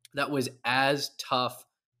 That was as tough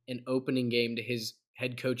an opening game to his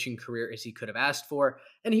head coaching career as he could have asked for.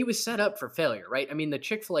 And he was set up for failure, right? I mean, the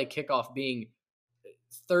Chick-fil-A kickoff being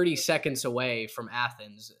 30 seconds away from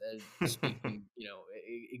Athens, speaking,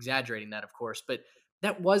 exaggerating that, of course, but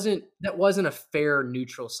that wasn't a fair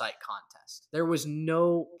neutral site contest. There was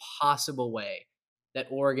no possible way that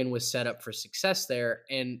Oregon was set up for success there,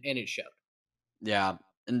 and it showed. Yeah,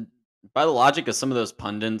 and by the logic of some of those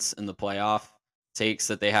pundits in the playoff takes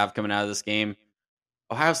that they have coming out of this game,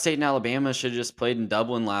 Ohio State and Alabama should have just played in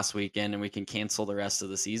Dublin last weekend, and we can cancel the rest of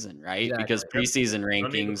the season, right? Exactly. Because preseason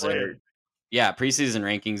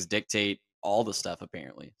rankings dictate all the stuff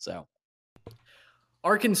apparently. So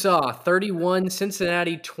Arkansas 31,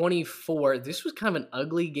 Cincinnati 24. This was kind of an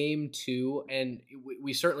ugly game too, and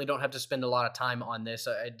we certainly don't have to spend a lot of time on this.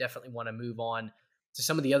 I definitely want to move on to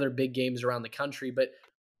some of the other big games around the country, but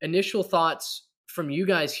initial thoughts from you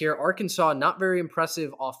guys here. Arkansas, not very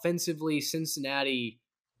impressive offensively. Cincinnati,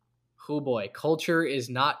 oh boy, culture is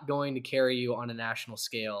not going to carry you on a national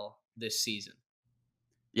scale this season.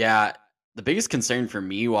 Yeah, the biggest concern for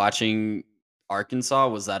me watching Arkansas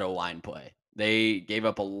was that O-line play. They gave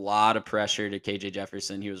up a lot of pressure to KJ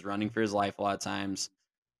Jefferson. He was running for his life a lot of times.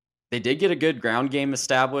 They did get a good ground game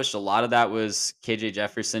established. A lot of that was KJ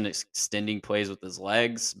Jefferson extending plays with his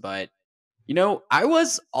legs. But, I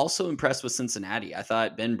was also impressed with Cincinnati. I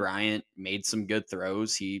thought Ben Bryant made some good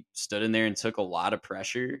throws. He stood in there and took a lot of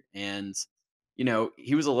pressure. And,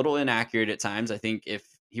 he was a little inaccurate at times. I think if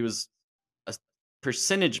he was a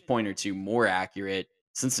percentage point or two more accurate,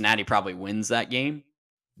 Cincinnati probably wins that game.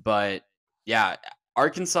 But yeah,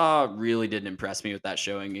 Arkansas really didn't impress me with that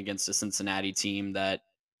showing against a Cincinnati team that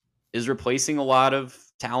is replacing a lot of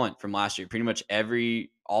talent from last year. Pretty much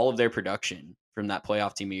all of their production from that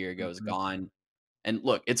playoff team a year ago is gone. And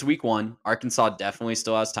look, it's week one. Arkansas definitely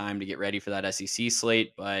still has time to get ready for that SEC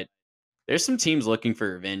slate, but there's some teams looking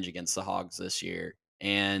for revenge against the Hogs this year.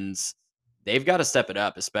 And they've got to step it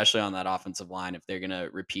up, especially on that offensive line if they're going to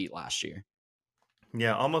repeat last year.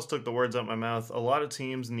 Yeah, almost took the words out of my mouth. A lot of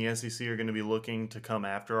teams in the SEC are going to be looking to come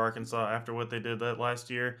after Arkansas after what they did that last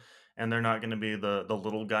year, and they're not going to be the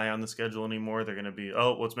little guy on the schedule anymore. They're going to be,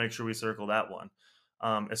 let's make sure we circle that one.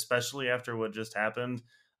 Especially after what just happened,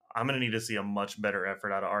 I'm going to need to see a much better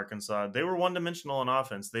effort out of Arkansas. They were one-dimensional on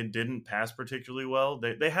offense. They didn't pass particularly well.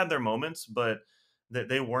 They had their moments, but that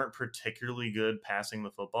they weren't particularly good passing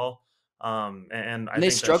the football. And I And they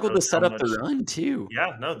think that struggled shows to how set up the much. run too.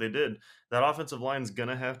 Yeah, no, they did. That offensive line's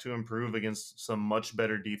gonna have to improve against some much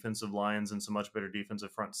better defensive lines and some much better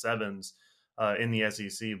defensive front sevens in the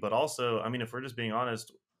SEC. But also, I mean, if we're just being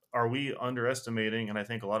honest, are we underestimating? And I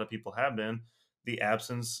think a lot of people have been the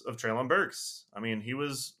absence of Traylon Burks. I mean, he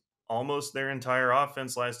was almost their entire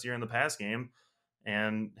offense last year in the pass game,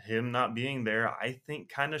 and him not being there, I think,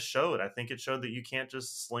 kind of showed. I think it showed that you can't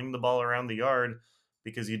just sling the ball around the yard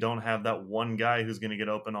because you don't have that one guy who's going to get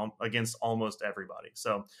open against almost everybody.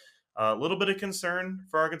 So a little bit of concern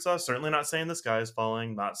for Arkansas. Certainly not saying the sky is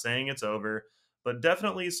falling, not saying it's over, but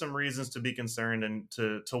definitely some reasons to be concerned and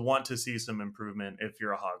to want to see some improvement if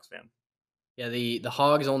you're a Hogs fan. Yeah, the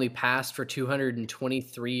Hogs only passed for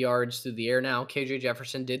 223 yards through the air. Now, KJ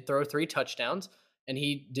Jefferson did throw 3 touchdowns, and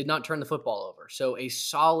he did not turn the football over. So a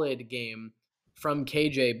solid game from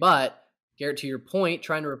KJ. But, Garrett, to your point,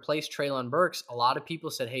 trying to replace Treylon Burks, a lot of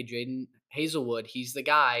people said, hey, Jaden Hazelwood, he's the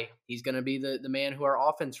guy. He's going to be the man who our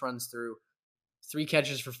offense runs through. 3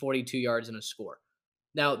 catches for 42 yards and a score.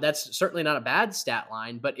 Now, that's certainly not a bad stat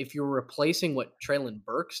line, but if you're replacing what Treylon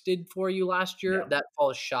Burks did for you last year, that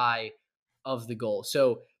falls shy of the goal.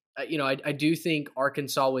 So, I do think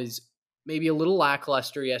Arkansas was maybe a little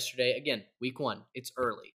lackluster yesterday. Again, week 1, it's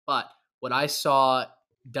early. But what I saw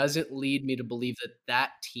doesn't lead me to believe that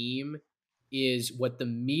that team is what the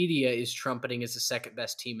media is trumpeting as the second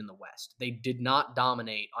best team in the West. They did not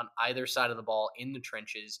dominate on either side of the ball in the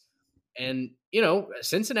trenches. And,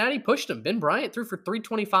 Cincinnati pushed him. Ben Bryant threw for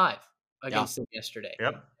 325 against them yesterday.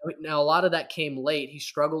 Yep. Now, a lot of that came late. He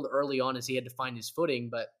struggled early on as he had to find his footing,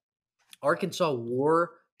 but Arkansas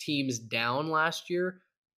wore teams down last year.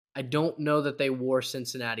 I don't know that they wore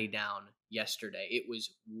Cincinnati down yesterday. It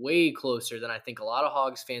was way closer than I think a lot of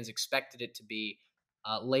Hogs fans expected it to be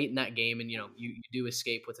late in that game. And, you do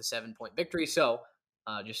escape with a 7-point victory. So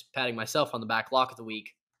just patting myself on the back, lock of the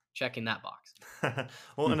week, checking that box.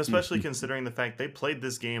 Well, and especially considering the fact they played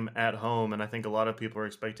this game at home, and I think a lot of people are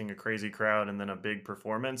expecting a crazy crowd and then a big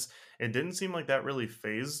performance. It didn't seem like that really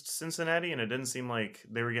phased Cincinnati, and it didn't seem like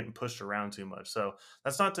they were getting pushed around too much. So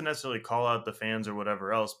that's not to necessarily call out the fans or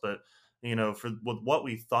whatever else, but with what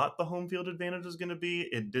we thought the home field advantage was going to be,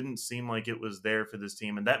 it didn't seem like it was there for this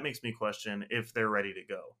team, and that makes me question if they're ready to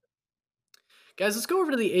go. Guys, let's go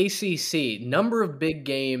over to the ACC. Number of big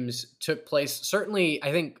games took place. Certainly,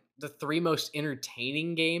 I think the 3 most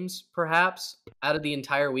entertaining games, perhaps, out of the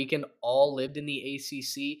entire weekend all lived in the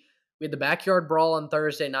ACC. We had the backyard brawl on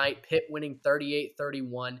Thursday night, Pitt winning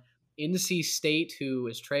 38-31. NC State, who,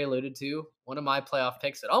 as Trey alluded to, one of my playoff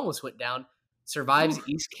picks that almost went down, survives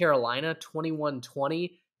East Carolina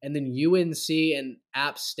 21-20. And then UNC and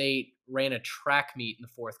App State ran a track meet in the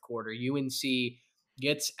fourth quarter. UNC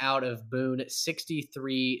gets out of Boone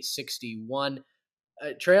 63-61.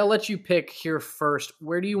 Trey, I'll let you pick here first.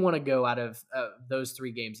 Where do you want to go out of those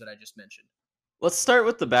 3 games that I just mentioned? Let's start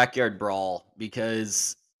with the backyard brawl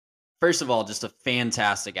because, first of all, just a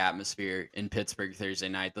fantastic atmosphere in Pittsburgh Thursday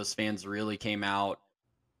night. Those fans really came out.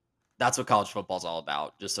 That's what college football is all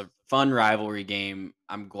about. Just a fun rivalry game.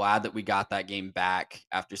 I'm glad that we got that game back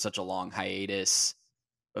after such a long hiatus.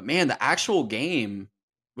 But man, the actual game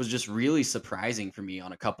was just really surprising for me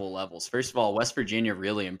on a couple of levels. First of all, West Virginia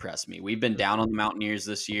really impressed me. We've been down on the Mountaineers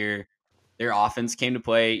this year. Their offense came to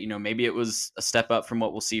play. Maybe it was a step up from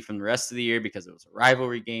what we'll see from the rest of the year because it was a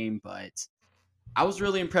rivalry game, but I was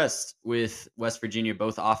really impressed with West Virginia,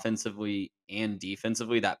 both offensively and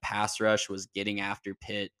defensively. That pass rush was getting after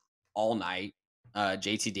Pitt all night.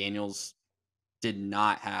 JT Daniels did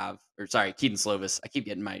not have, Keaton Slovis. I keep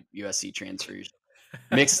getting my USC transfers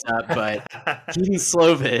mixed up, but Keaton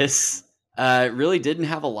Slovis really didn't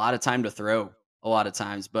have a lot of time to throw a lot of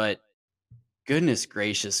times. But goodness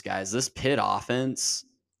gracious, guys, this Pitt offense,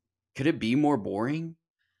 could it be more boring?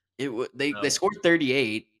 They scored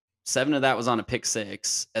 38. 7 of that was on a pick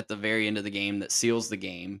 6 at the very end of the game that seals the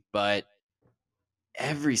game. But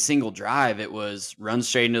every single drive, it was run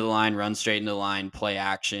straight into the line, play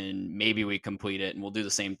action. Maybe we complete it, and we'll do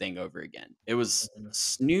the same thing over again. It was a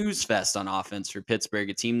snooze fest on offense for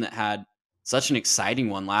Pittsburgh, a team that had such an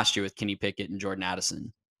exciting one last year with Kenny Pickett and Jordan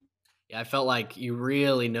Addison. Yeah, I felt like you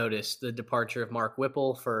really noticed the departure of Mark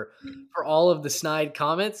Whipple for all of the snide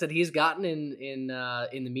comments that he's gotten in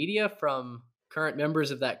the media from current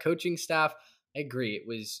members of that coaching staff. I agree. It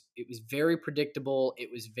was very predictable. It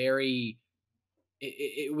was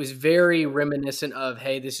very reminiscent of,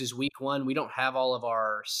 hey, this is week 1. We don't have all of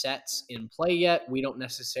our sets in play yet. We don't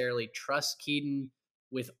necessarily trust Keaton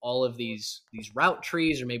with all of these route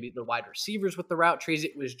trees, or maybe the wide receivers with the route trees.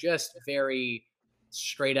 It was just very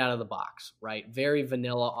straight out of the box, right? Very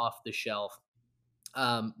vanilla off the shelf.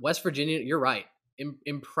 West Virginia, you're right.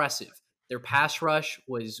 Impressive. Their pass rush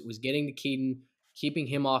was getting to Keaton, keeping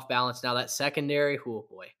him off balance. Now that secondary, oh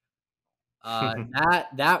boy,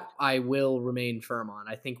 that I will remain firm on.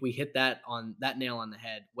 I think we hit that nail on the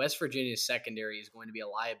head. West Virginia's secondary is going to be a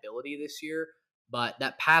liability this year, but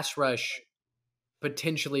that pass rush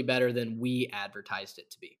potentially better than we advertised it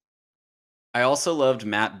to be. I also loved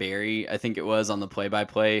Matt Berry, I think it was, on the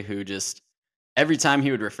play-by-play, who just every time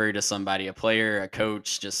he would refer to somebody, a player, a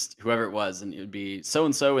coach, just whoever it was, and it would be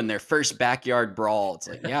so-and-so in their first backyard brawl. It's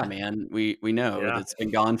like, yeah, man, we know Yeah. it's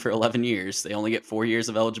been gone for 11 years. They only get 4 years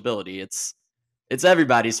of eligibility. It's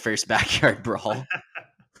everybody's first backyard brawl.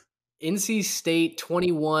 NC State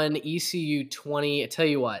 21, ECU 20. I tell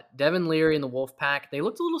you what, Devin Leary and the Wolfpack, they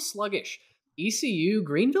looked a little sluggish. ECU,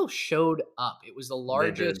 Greenville showed up. It was the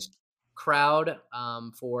largest crowd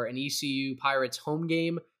for an ECU Pirates home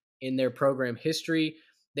game in their program history.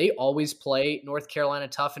 They always play North Carolina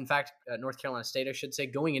tough. In fact, North Carolina State, I should say,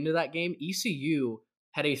 going into that game, ECU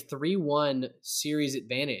had a 3-1 series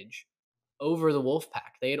advantage over the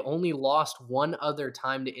Wolfpack. They had only lost one other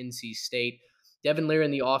time to NC State. Devin Leary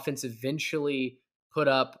in the offense eventually put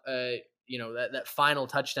up, that final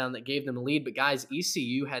touchdown that gave them the lead. But guys,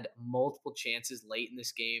 ECU had multiple chances late in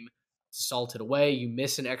this game to salt it away. You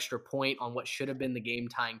miss an extra point on what should have been the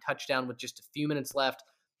game-tying touchdown with just a few minutes left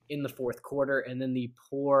in the fourth quarter. And then the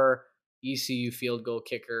poor ECU field goal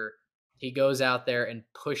kicker, he goes out there and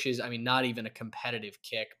pushes, not even a competitive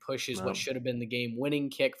kick, pushes what should have been the game-winning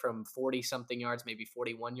kick from 40-something yards, maybe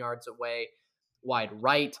 41 yards away, wide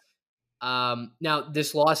right. Now,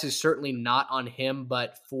 this loss is certainly not on him,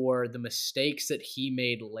 but for the mistakes that he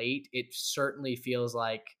made late, it certainly feels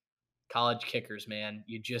like college kickers, man.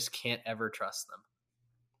 You just can't ever trust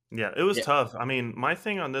them. Yeah, it was tough. My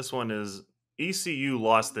thing on this one is ECU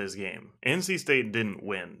lost this game. NC State didn't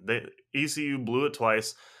win. ECU blew it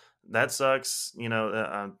twice. That sucks.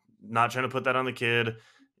 Not trying to put that on the kid.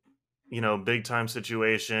 Big time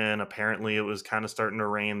situation. Apparently, it was kind of starting to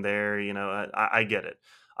rain there. I get it.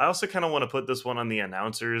 I also kind of want to put this one on the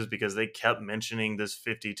announcers because they kept mentioning this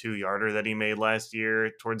 52-yarder that he made last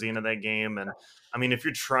year towards the end of that game. And if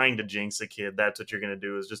you're trying to jinx a kid, that's what you're going to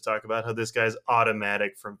do, is just talk about how this guy's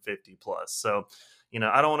automatic from 50 plus. So,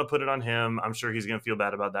 I don't want to put it on him. I'm sure he's going to feel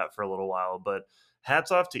bad about that for a little while, but hats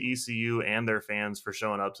off to ECU and their fans for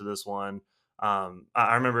showing up to this one.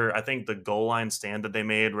 I remember, I think the goal line stand that they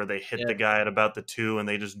made where they hit the guy at about the 2 and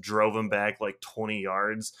they just drove him back like 20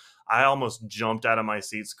 yards. I almost jumped out of my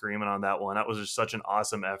seat screaming on that one. That was just such an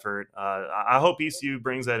awesome effort. I hope ECU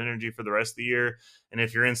brings that energy for the rest of the year. And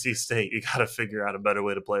if you're NC State, you got to figure out a better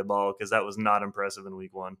way to play ball because that was not impressive in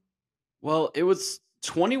week 1. Well, it was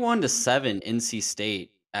 21-7 NC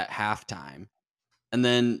State at halftime. And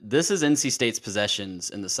then this is NC State's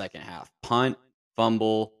possessions in the second half. Punt,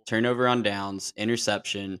 fumble, turnover on downs,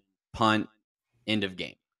 interception, punt, end of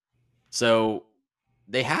game. So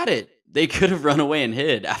they had it. They could have run away and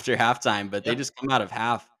hid after halftime, but they just come out of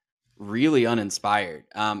half really uninspired.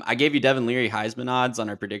 I gave you Devin Leary Heisman odds on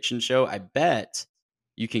our prediction show. I bet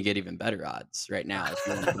you can get even better odds right now if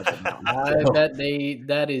you want to double down. I bet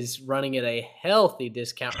that is running at a healthy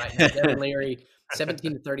discount right now. Devin Leary,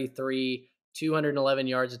 17-33, 211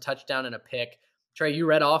 yards, a touchdown, and a pick. Trey, you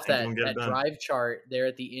read off that drive chart there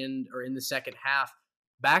at the end or in the second half.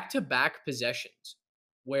 Back-to-back possessions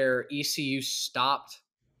where ECU stopped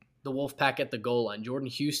the Wolfpack at the goal line. Jordan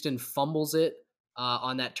Houston fumbles it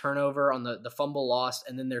on that turnover, on the fumble lost,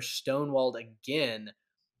 and then they're stonewalled again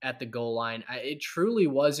at the goal line. It truly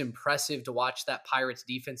was impressive to watch that Pirates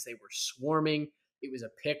defense. They were swarming. It was a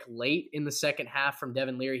pick late in the second half from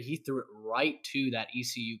Devin Leary. He threw it right to that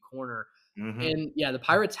ECU corner. Mm-hmm. And the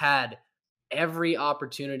Pirates had every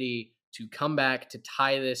opportunity to come back, to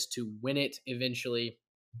tie this, to win it eventually,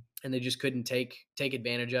 and they just couldn't take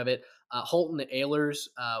advantage of it. Holton Ahlers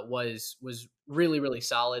was really, really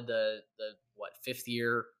solid. The fifth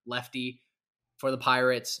year lefty for the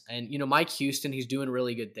Pirates, and Mike Houston, he's doing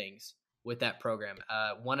really good things with that program.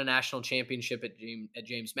 Won a national championship at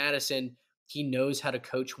James Madison. He knows how to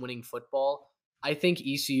coach winning football. I think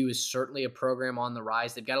ECU is certainly a program on the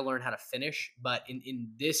rise. They've got to learn how to finish, but in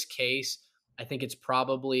this case, I think it's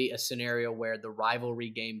probably a scenario where the rivalry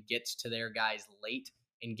game gets to their guys late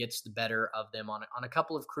and gets the better of them on a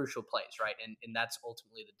couple of crucial plays, right? And that's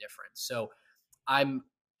ultimately the difference. So I'm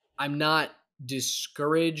not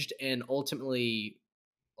discouraged and ultimately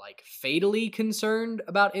fatally concerned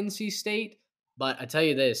about NC State, but I tell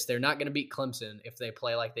you this, they're not going to beat Clemson if they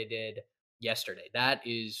play like they did yesterday. That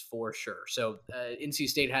is for sure. So NC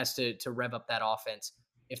State has to rev up that offense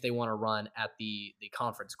if they want to run at the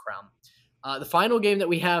conference crown. The final game that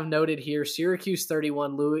we have noted here, Syracuse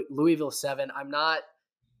 31, Louisville 7. I'm not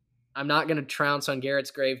going to trounce on Garrett's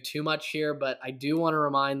grave too much here, but I do want to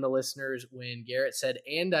remind the listeners when Garrett said,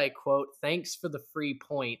 and I quote, "Thanks for the free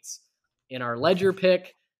points" in our ledger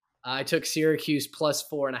pick. I took Syracuse plus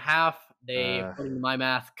 4.5. They, according to my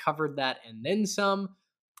math, covered that and then some.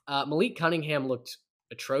 Malik Cunningham looked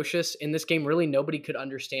atrocious in this game. Really, nobody could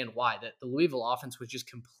understand why. That the Louisville offense was just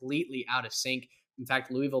completely out of sync. In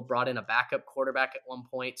fact, Louisville brought in a backup quarterback at one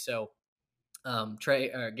point. So,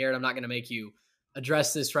 Garrett, I'm not going to make you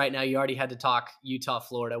address this right now. You already had to talk Utah,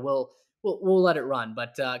 Florida. We'll let it run.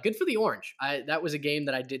 But good for the Orange. That was a game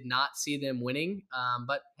that I did not see them winning.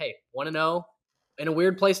 But hey, 1-0 in a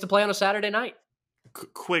weird place to play on a Saturday night.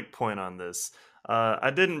 Quick point on this.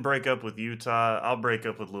 I didn't break up with Utah. I'll break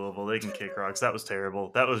up with Louisville. They can kick rocks. That was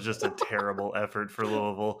terrible. That was just a terrible effort for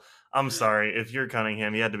Louisville. I'm sorry. If you're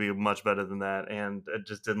Cunningham, you had to be much better than that, and it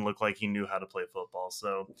just didn't look like he knew how to play football.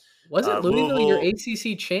 So, was it Louisville your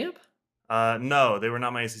ACC champ? No, they were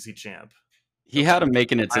not my ACC champ. He had them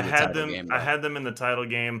making it to the title game. I had them in the title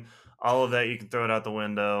game. All of that, you can throw it out the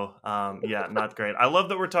window. Yeah, not great. I love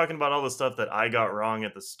that we're talking about all the stuff that I got wrong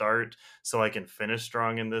at the start so I can finish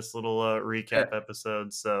strong in this little recap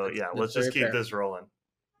episode. So, let's just keep this rolling.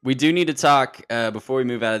 We do need to talk, before we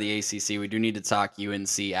move out of the ACC, we do need to talk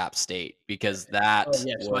UNC App State because that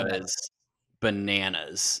was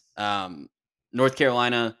bananas. North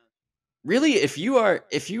Carolina, really, if you are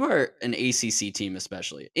an ACC team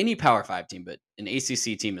especially, any Power 5 team, but an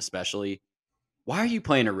ACC team especially, why are you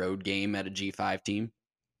playing a road game at a G5 team?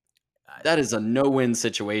 That is a no-win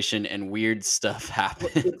situation, and weird stuff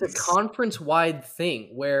happens. It's a conference-wide thing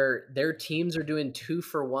where their teams are doing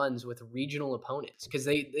 2-for-1s with regional opponents because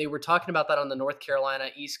they were talking about that on the North Carolina,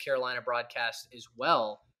 East Carolina broadcast as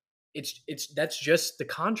well. That's just the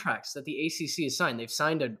contracts that the ACC has signed. They've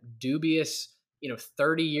signed a dubious,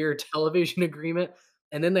 30-year television agreement,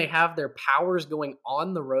 and then they have their powers going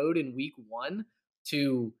on the road in week 1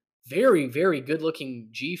 to very, very good-looking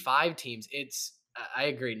G5 teams. I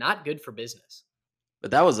agree, not good for business.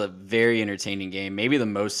 But that was a very entertaining game, maybe the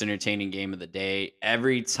most entertaining game of the day.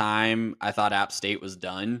 Every time I thought App State was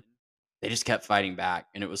done, they just kept fighting back,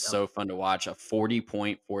 and it was so fun to watch. A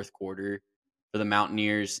 40-point fourth quarter for the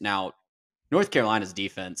Mountaineers. Now, North Carolina's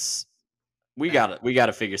defense, we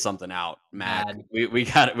gotta figure something out, Mac. We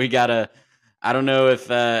gotta. I don't know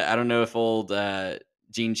if old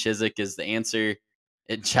Gene Chizik is the answer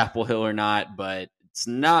at Chapel Hill or not, but it's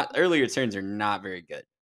not. Early returns are not very good.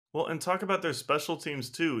 Well, and talk about their special teams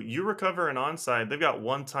too. You recover an onside, they've got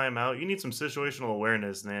one timeout. You need some situational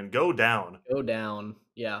awareness, man. Go down.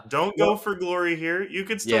 Yeah. Don't go for glory here. You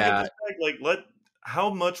could still get this back. How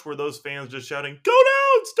much were those fans just shouting, "Go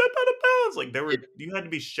down, step out of bounds"? You had to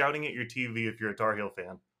be shouting at your TV if you're a Tar Heel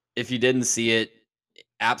fan. If you didn't see it,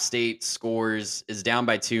 App State scores, is down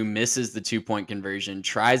by 2, misses the 2-point conversion,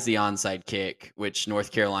 tries the onside kick, which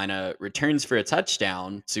North Carolina returns for a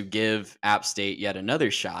touchdown to give App State yet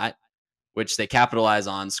another shot, which they capitalize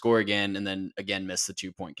on, score again, and then again miss the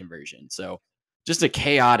 2-point conversion. So just a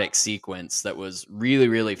chaotic sequence that was really,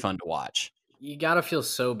 really fun to watch. You got to feel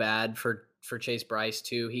so bad for Chase Bryce,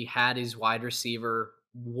 too. He had his wide receiver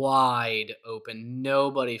wide open.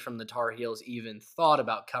 Nobody from the Tar Heels even thought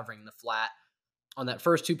about covering the flat. On that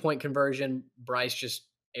first 2-point conversion, Bryce just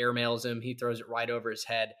airmails him. He throws it right over his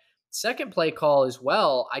head. Second play call as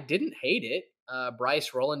well, I didn't hate it.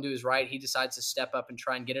 Bryce rolling to his right, he decides to step up and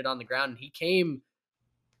try and get it on the ground. And he came,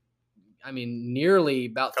 nearly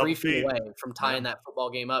about 3 feet away from tying that football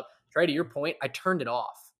game up. Trey, to your point, I turned it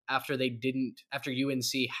off after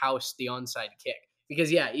UNC housed the onside kick.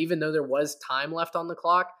 Because, even though there was time left on the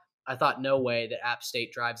clock, I thought no way that App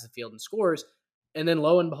State drives the field and scores. And then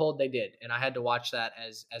lo and behold, they did. And I had to watch that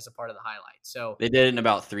as a part of the highlight. So they did it in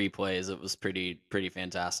about 3 plays. It was pretty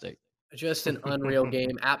fantastic. Just an unreal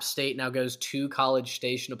game. App State now goes to College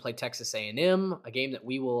Station to play Texas A&M, a game that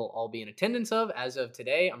we will all be in attendance of as of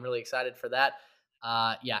today. I'm really excited for that.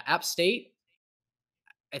 App State,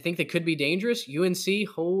 I think they could be dangerous. UNC,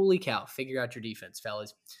 holy cow. Figure out your defense,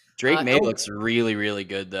 fellas. Drake May looks really, really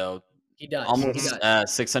good, though. He does. Almost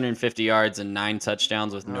 650 yards and 9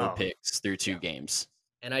 touchdowns with no picks through 2 games.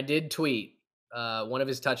 And I did tweet one of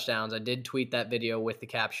his touchdowns. I did tweet that video with the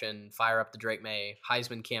caption, "Fire up the Drake May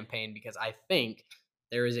Heisman campaign," because I think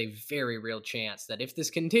there is a very real chance that if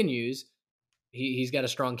this continues, he's got a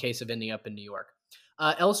strong case of ending up in New York.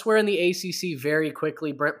 Elsewhere in the ACC, very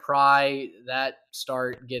quickly, Brent Pry, that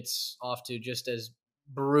start gets off to just as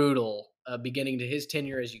brutal beginning to his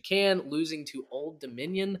tenure as you can, losing to Old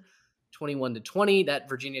Dominion. 21-20. That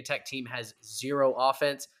Virginia Tech team has 0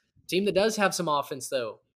 offense. Team that does have some offense,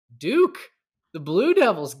 though, Duke, the Blue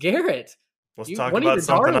Devils, Garrett. Let's talk one of about your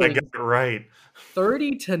something I darlings, got right.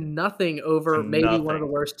 30-0 over To maybe one of the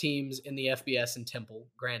nothing. worst teams in the FBS in Temple,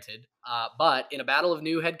 granted. But in a battle of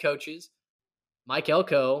new head coaches, Mike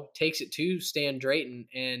Elko takes it to Stan Drayton,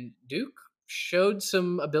 and Duke showed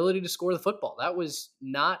some ability to score the football. That was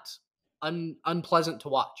not unpleasant to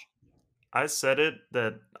watch. I said it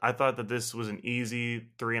that I thought that this was an easy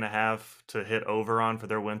 3.5 to hit over on for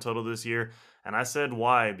their win total this year. And I said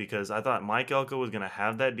why, because I thought Mike Elko was going to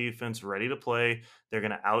have that defense ready to play. They're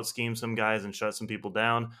going to out scheme some guys and shut some people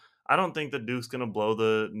down. I don't think that Duke's going to blow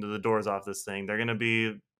the doors off this thing. They're going to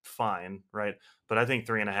be fine, right? But I think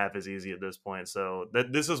 3.5 is easy at this point. So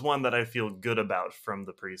this is one that I feel good about from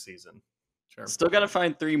the preseason. Sure. Still got to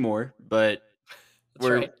find 3 more, but That's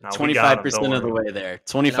we're right. No, we got 'em, 25% don't of the worry. way there.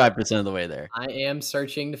 25% of the way there. I am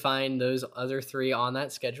searching to find those other 3 on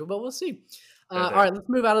that schedule, but we'll see. Right All there. right, let's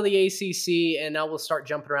move out of the ACC, and now we'll start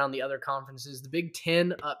jumping around the other conferences. The Big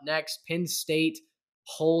Ten up next. Penn State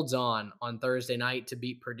holds on Thursday night to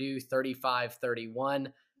beat Purdue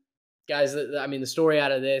 35-31. Guys, I mean, the story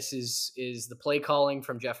out of this is the play calling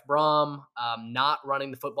from Jeff Brom, not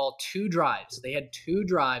running the football. 2 drives. They had 2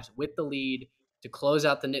 drives with the lead to close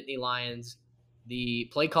out the Nittany Lions. The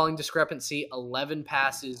play calling discrepancy, 11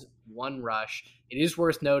 passes, 1 rush. It is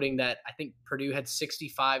worth noting that I think Purdue had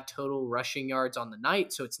 65 total rushing yards on the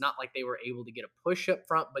night, so it's not like they were able to get a push up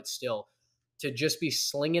front, but still, to just be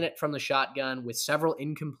slinging it from the shotgun with several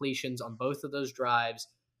incompletions on both of those drives,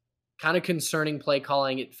 kind of concerning play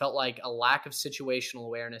calling. It felt like a lack of situational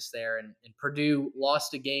awareness there, and Purdue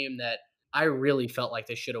lost a game that I really felt like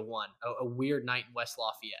they should have won. A weird night in West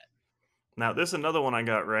Lafayette. Now, this is another one I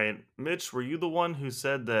got right. Mitch, were you the one who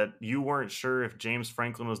said that you weren't sure if James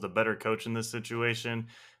Franklin was the better coach in this situation?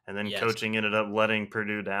 And then Yes. coaching ended up letting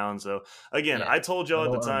Purdue down. So, again, Yeah, I told y'all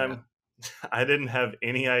at the I will own time, I didn't have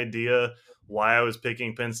any idea why I was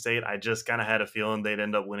picking Penn State. I just kind of had a feeling they'd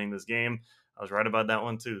end up winning this game. I was right about that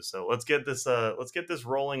one too. So let's get this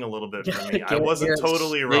rolling a little bit for me. I wasn't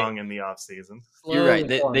totally wrong in the offseason. You're right.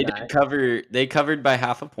 They did cover. They covered by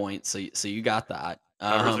half a point. So you got that.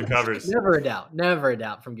 Covers are covers. Never a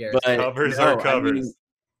doubt from Garrett. But Covers are covers. I mean,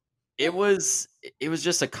 it was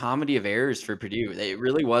just a comedy of errors for Purdue. It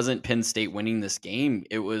really wasn't Penn State winning this game.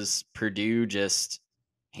 It was Purdue just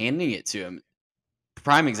handing it to him.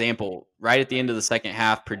 Prime example, right at the end of the second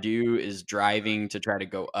half, Purdue is driving to try to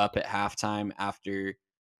go up at halftime after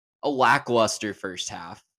a lackluster first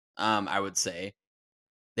half, I would say.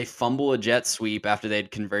 They fumble a jet sweep after they'd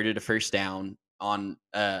converted for a first down on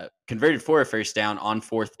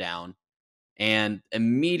 4th down. And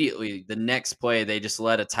immediately the next play, they just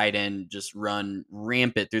let a tight end just run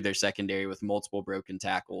rampant through their secondary with multiple broken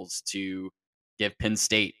tackles to give Penn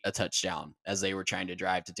State a touchdown as they were trying to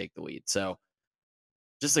drive to take the lead. So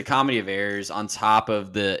just a comedy of errors on top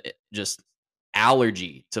of the just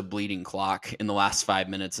allergy to bleeding clock in the last 5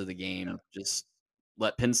 minutes of the game. Yeah. Just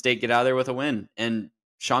let Penn State get out of there with a win. And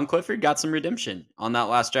Sean Clifford got some redemption on that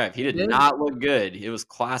last drive. He did not look good. It was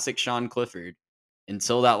classic Sean Clifford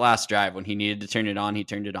until that last drive when he needed to turn it on. He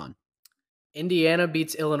turned it on. Indiana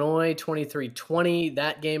beats Illinois 23-20.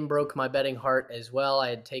 That game broke my betting heart as well. I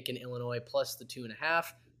had taken Illinois plus the 2.5.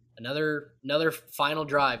 Another final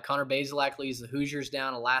drive. Connor Bazelak leads the Hoosiers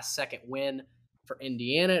down, a last-second win for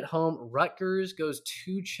Indiana at home. Rutgers goes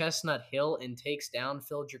to Chestnut Hill and takes down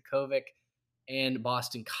Phil Dracovic and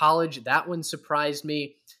Boston College. That one surprised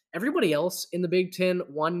me. Everybody else in the Big Ten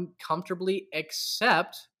won comfortably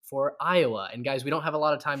except for Iowa. And guys, we don't have a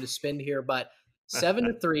lot of time to spend here, but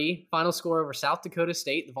 7-3 final score over South Dakota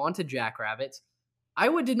State, the vaunted Jackrabbits.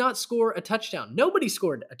 Iowa did not score a touchdown. Nobody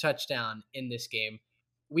scored a touchdown in this game.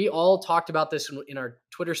 We all talked about this in our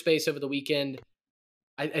Twitter space over the weekend.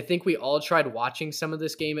 I think we all tried watching some of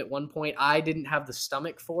this game at one point. I didn't have the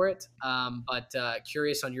stomach for it, but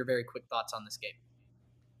curious on your very quick thoughts on this game.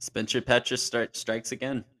 Spencer Petras strikes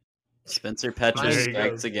again. Spencer Petras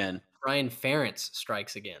strikes again. Brian Ferentz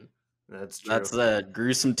strikes again. That's true. That's a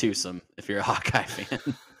gruesome twosome if you're a Hawkeye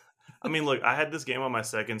fan. I mean, look, I had this game on my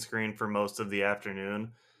second screen for most of the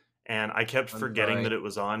afternoon, and I kept forgetting that it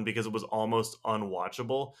was on because it was almost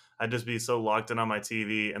unwatchable. I'd just be so locked in on my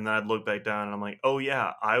TV, and then I'd look back down, and I'm like, oh,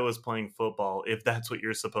 yeah, I was playing football, if that's what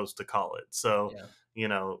you're supposed to call it. So, you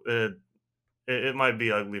know, it might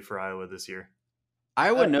be ugly for Iowa this year.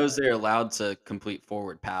 Iowa knows they're allowed to complete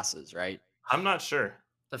forward passes, right? I'm not sure.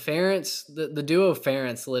 The Ferentz, the duo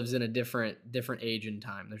Ferentz lives in a different age and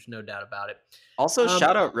time. There's no doubt about it. Also,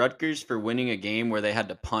 shout out Rutgers for winning a game where they had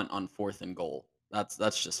to punt on 4th and goal.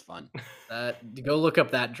 That's just fun. Go look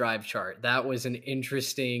up that drive chart. That was an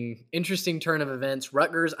interesting turn of events.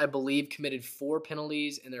 Rutgers, I believe, committed 4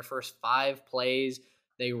 penalties in their first 5 plays.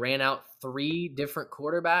 They ran out 3 different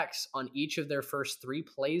quarterbacks on each of their first 3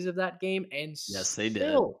 plays of that game, and Yes, they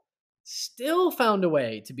did. Still found a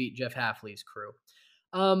way to beat Jeff Hafley's crew.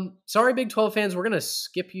 Sorry, Big 12 fans, we're gonna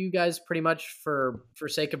skip you guys pretty much for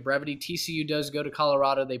sake of brevity. TCU does go to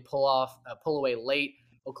Colorado. They pull away late.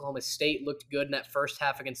 Oklahoma State looked good in that first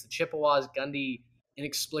half against the Chippewas. Gundy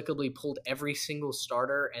inexplicably pulled every single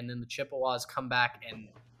starter, and then the Chippewas come back and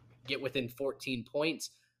get within 14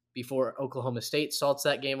 points before Oklahoma State salts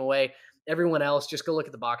that game away. Everyone else, just go look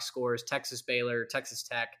at the box scores. Texas, Baylor, Texas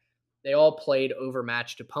Tech, they all played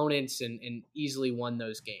overmatched opponents and easily won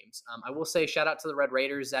those games. I will say shout out to the Red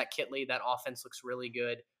Raiders. Zach Kitley, that offense looks really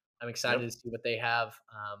good. I'm excited to see what they have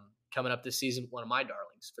coming up this season. One of my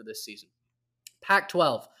darlings for this season.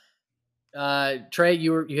 Pac-12. Trey,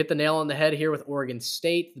 you hit the nail on the head here with Oregon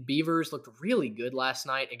State. The Beavers looked really good last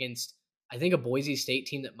night against, I think, a Boise State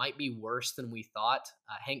team that might be worse than we thought.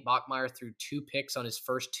 Hank Bachmeier threw 2 picks on his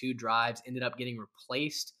first 2 drives, ended up getting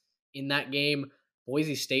replaced in that game.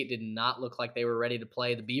 Boise State did not look like they were ready to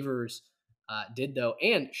play. The Beavers did, though.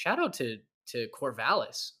 And shout out to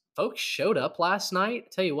Corvallis. Folks showed up last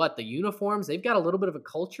night. Tell you what, the uniforms, they've got a little bit of a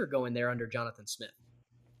culture going there under Jonathan Smith.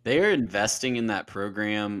 They're investing in that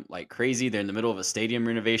program like crazy. They're in the middle of a stadium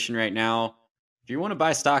renovation right now. If you want to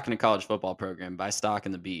buy stock in a college football program, buy stock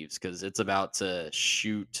in the Beavs because it's about to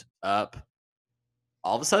shoot up.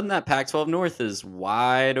 All of a sudden, that Pac-12 North is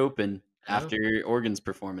wide open after Oregon's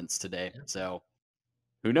performance today. So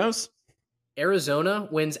who knows? Arizona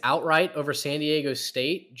wins outright over San Diego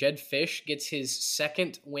State. Jed Fish gets his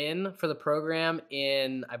 2nd win for the program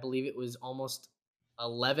in, I believe it was almost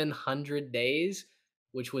 1,100 days,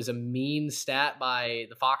 which was a mean stat by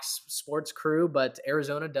the Fox Sports crew. But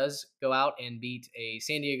Arizona does go out and beat a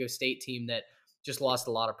San Diego State team that just lost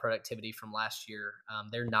a lot of productivity from last year.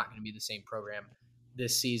 They're not going to be the same program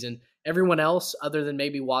this season. Everyone else, other than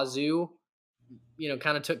maybe Wazoo,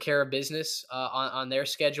 kind of took care of business on their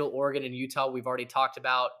schedule. Oregon and Utah, we've already talked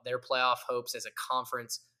about their playoff hopes as a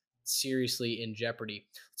conference seriously in jeopardy.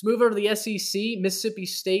 Let's move over to the SEC. Mississippi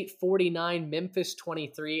State 49, Memphis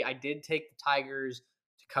 23. I did take the Tigers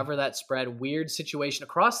to cover that spread. Weird situation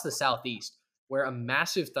across the Southeast where a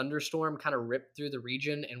massive thunderstorm kind of ripped through the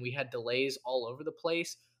region and we had delays all over the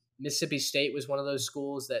place. Mississippi State was one of those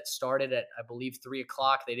schools that started at, I believe, 3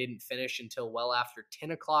 o'clock. They didn't finish until well after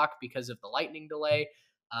 10 o'clock because of the lightning delay.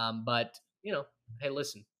 But, hey,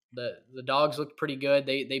 listen, the Dogs looked pretty good.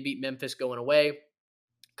 They beat Memphis going away.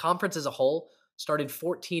 Conference as a whole started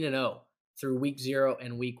 14-0 through week 0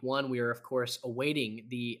 and week 1. We are, of course, awaiting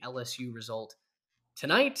the LSU result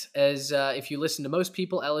tonight. As if you listen to most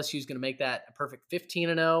people, LSU is going to make that a perfect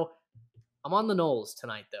 15-0. I'm on the Noles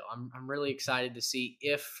tonight, though. I'm really excited to see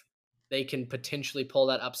if they can potentially pull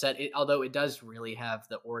that upset. Although it does really have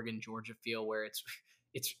the Oregon-Georgia feel where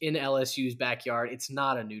it's in LSU's backyard. It's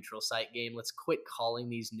not a neutral site game. Let's quit calling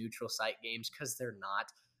these neutral site games because they're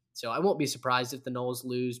not. So I won't be surprised if the Noles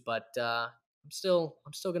lose, but I'm still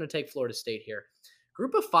going to take Florida State here.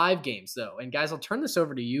 Group of 5 games, though. And guys, I'll turn this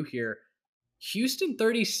over to you here. Houston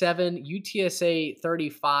 37, UTSA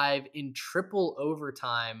 35 in triple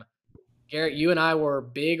overtime. Garrett, you and I were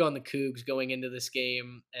big on the Cougs going into this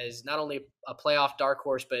game as not only a playoff dark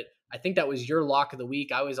horse, but I think that was your lock of the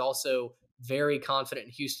week. I was also very confident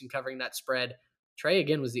in Houston covering that spread. Trey,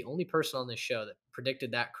 again, was the only person on this show that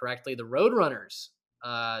predicted that correctly. The Roadrunners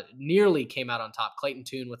nearly came out on top. Clayton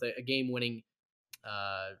Tune with a game-winning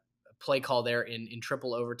play call there in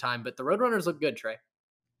triple overtime. But the Roadrunners look good, Trey.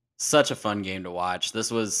 Such a fun game to watch. This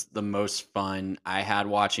was the most fun I had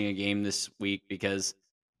watching a game this week because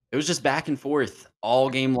it was just back and forth all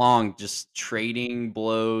game long, just trading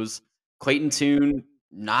blows. Clayton Tune,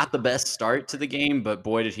 not the best start to the game, but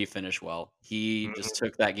boy, did he finish well. He just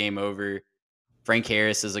took that game over. Frank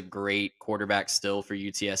Harris is a great quarterback still for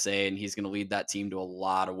UTSA, and he's going to lead that team to a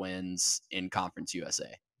lot of wins in Conference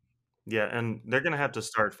USA. Yeah, and they're going to have to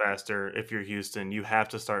start faster. If you're Houston, you have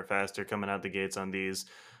to start faster coming out the gates on these.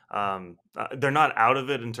 They're not out of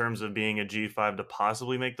it in terms of being a G5 to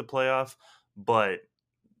possibly make the playoff, but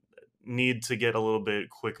need to get a little bit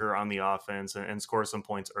quicker on the offense and score some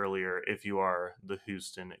points earlier if you are the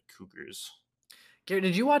Houston Cougars. Garrett,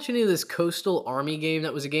 did you watch any of this Coastal Army game?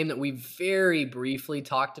 That was a game that we very briefly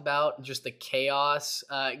talked about, just the chaos.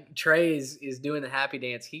 Trey is doing the happy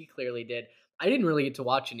dance. He clearly did. I didn't really get to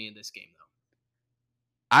watch any of this game,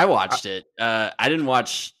 though. I watched it. I didn't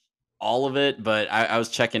watch all of it, but I was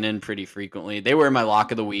checking in pretty frequently. They were my lock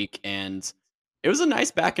of the week, and it was a nice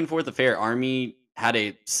back and forth affair. Army had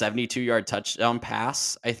a 72-yard touchdown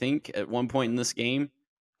pass, I think, at one point in this game,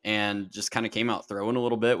 and just kind of came out throwing a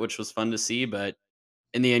little bit, which was fun to see. But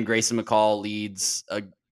in the end, Grayson McCall leads,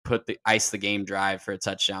 ice the game drive for a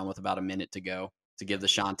touchdown with about a minute to go to give the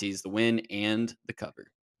Shanties the win and the cover.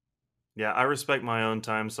 Yeah, I respect my own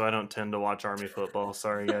time, so I don't tend to watch Army football.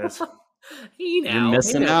 Sorry, guys. You're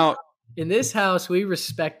missing out. In this house, we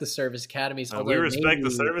respect the service academies. We respect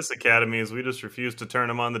the service academies. We just refuse to turn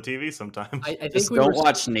them on the TV sometimes. I think just don't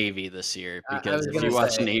watch Navy this year, because if you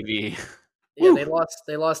watch Navy, yeah,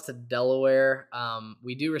 they lost to Delaware.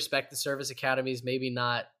 We do respect the service academies. Maybe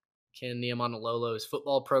not Ken Niamonalolo's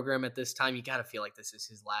football program at this time. You got to feel like this is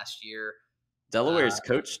his last year. Delaware's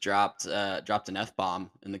coach dropped an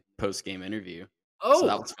F-bomb in the post-game interview. Oh, so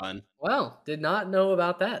that was fun. Well, did not know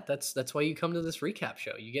about that. That's why you come to this recap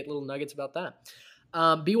show. You get little nuggets about that.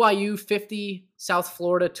 BYU 50, South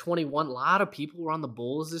Florida 21. A lot of people were on the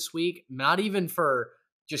Bulls this week, not even for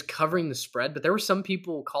just covering the spread, but there were some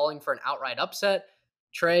people calling for an outright upset.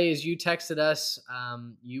 Trey, as you texted us,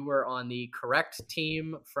 you were on the correct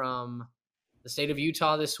team from the state of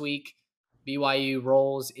Utah this week. BYU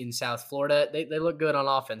rolls in South Florida. They look good on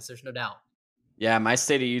offense. There's no doubt. Yeah, my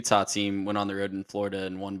state of Utah team went on the road in Florida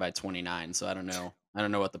and won by 29. So I don't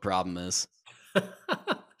know what the problem is.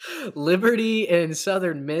 Liberty and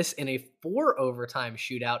Southern Miss in a 4 overtime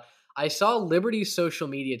shootout. I saw Liberty's social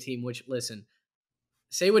media team, which, listen,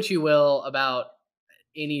 say what you will about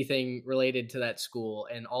anything related to that school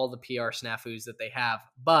and all the PR snafus that they have,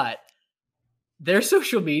 but their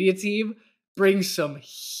social media team brings some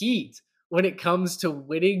heat when it comes to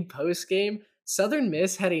winning post game. Southern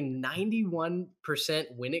Miss had a 91%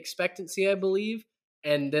 win expectancy, I believe,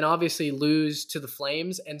 and then obviously lose to the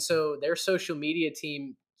Flames. And so their social media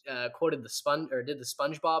team quoted did the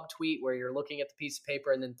SpongeBob tweet where you're looking at the piece of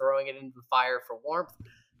paper and then throwing it into the fire for warmth.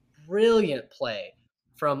 Brilliant play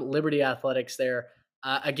from Liberty Athletics there.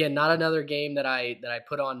 Again, not another game that I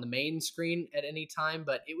put on the main screen at any time,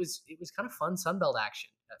 but it was kind of fun Sunbelt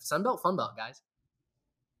action. Sunbelt, Funbelt, guys.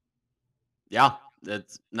 Yeah,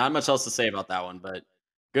 that's not much else to say about that one, but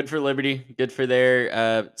good for Liberty, good for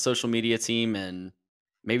their social media team, and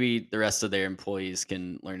maybe the rest of their employees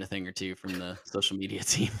can learn a thing or two from the social media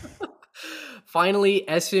team. Finally,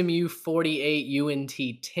 SMU 48,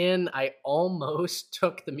 UNT 10. I almost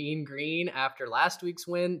took the Mean Green after last week's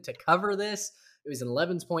win to cover this. It was an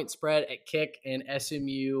 11-point spread at kick, and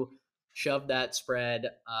SMU shoved that spread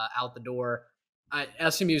out the door.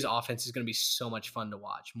 SMU's offense is going to be so much fun to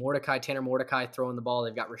watch. Tanner Mordecai throwing the ball.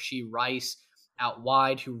 They've got Rasheed Rice out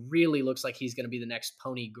wide, who really looks like he's going to be the next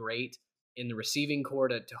Pony Great in the receiving corps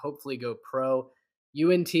to hopefully go pro.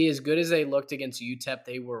 UNT, as good as they looked against UTEP,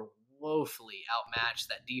 they were woefully outmatched.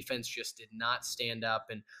 That defense just did not stand up.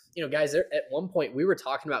 And, guys, at one point we were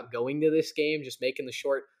talking about going to this game, just making the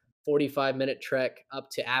short 45-minute trek up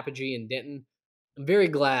to Apogee and Denton. I'm very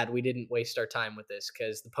glad we didn't waste our time with this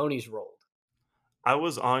because the Ponies rolled. I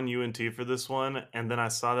was on UNT for this one, and then I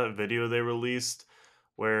saw that video they released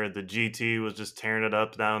where the GT was just tearing it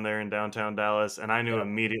up down there in downtown Dallas, and I knew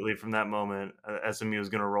immediately from that moment SMU was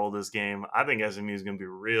going to roll this game. I think SMU is going to be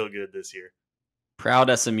real good this year.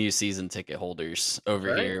 Proud SMU season ticket holders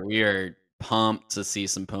over here. We are pumped to see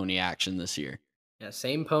some Pony action this year. Yeah,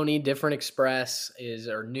 same Pony, different Express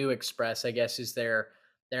or New Express, I guess, is their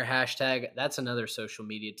hashtag. That's another social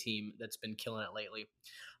media team that's been killing it lately.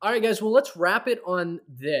 All right, guys, well, let's wrap it on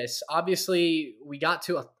this. Obviously, we got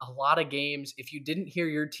to a lot of games. If you didn't hear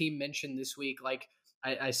your team mentioned this week, like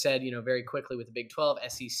I said, very quickly with the Big 12,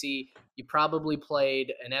 SEC, you probably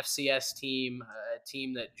played an FCS team, a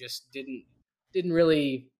team that just didn't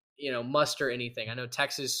really, muster anything. I know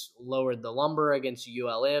Texas lowered the lumber against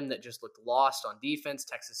ULM that just looked lost on defense.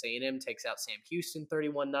 Texas A&M takes out Sam Houston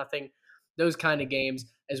 31-0. Those kind of games.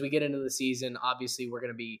 As we get into the season, obviously we're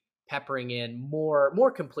going to be peppering in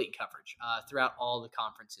more complete coverage throughout all the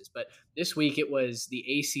conferences. But this week it was the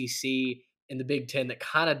ACC and the Big Ten that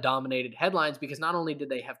kind of dominated headlines because not only did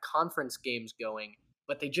they have conference games going,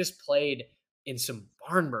 but they just played in some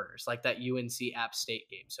barn burners like that UNC App State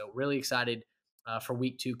game. So really excited for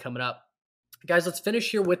week 2 coming up. Guys, let's finish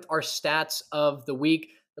here with our stats of the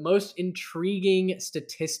week. The most intriguing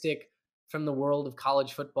statistic from the world of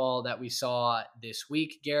college football that we saw this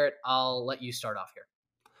week. Garrett, I'll let you start off here.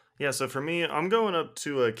 Yeah, so for me, I'm going up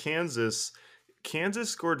to Kansas.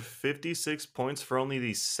 Kansas scored 56 points for only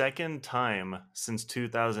the second time since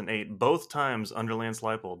 2008, both times under Lance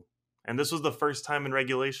Leipold. And this was the first time in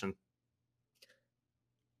regulation.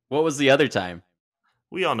 What was the other time?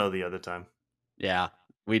 We all know the other time. Yeah,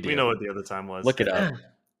 we do. We know what the other time was. Look it up.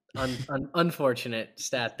 Unfortunate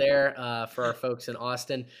stat there for our folks in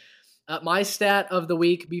Austin. My stat of the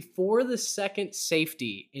week: before the second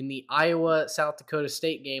safety in the Iowa-South Dakota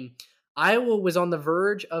State game, Iowa was on the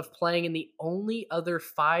verge of playing in the only other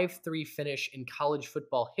 5-3 finish in college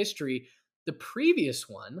football history. The previous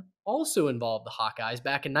one also involved the Hawkeyes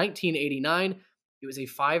back in 1989. It was a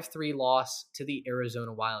 5-3 loss to the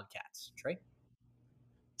Arizona Wildcats. Trey?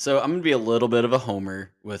 So I'm going to be a little bit of a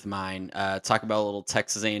homer with mine. Talk about a little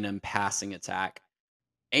Texas A&M passing attack.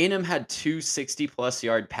 A&M had two 60-plus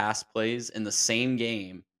yard pass plays in the same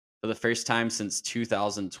game for the first time since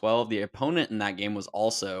 2012. The opponent in that game was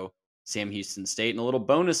also Sam Houston State. And a little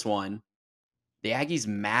bonus one, the Aggies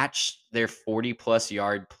matched their 40-plus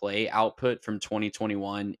yard play output from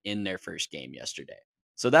 2021 in their first game yesterday.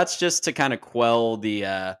 So that's just to kind of quell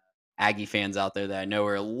the Aggie fans out there that I know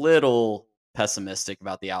are a little pessimistic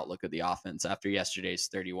about the outlook of the offense after yesterday's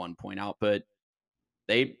 31-point output.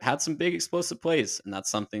 They had some big explosive plays, and that's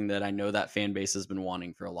something that I know that fan base has been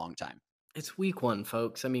wanting for a long time. It's week one,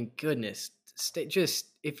 folks. I mean, goodness, just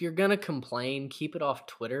if you're going to complain, keep it off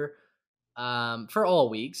Twitter for all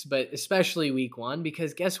weeks, but especially week one,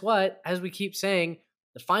 because guess what? As we keep saying,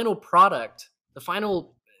 the final product, the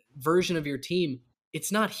final version of your team,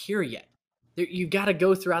 it's not here yet. You've got to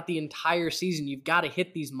go throughout the entire season. You've got to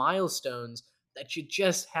hit these milestones that you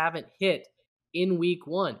just haven't hit in week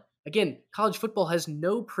one. Again, college football has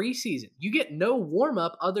no preseason. You get no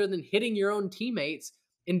warm-up other than hitting your own teammates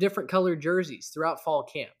in different colored jerseys throughout fall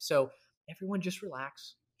camp. So everyone just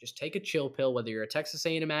relax. Just take a chill pill, whether you're a Texas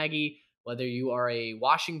A&M Aggie, whether you are a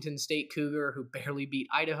Washington State Cougar who barely beat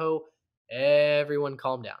Idaho. Everyone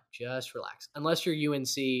calm down. Just relax. Unless you're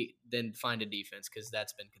UNC, then find a defense, because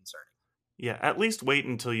that's been concerning. Yeah, at least wait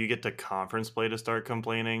until you get to conference play to start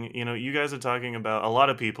complaining. You know, you guys are talking about, a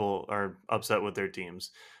lot of people are upset with their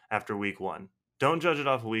teams after week one. Don't judge it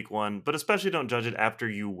off of week one, but especially don't judge it after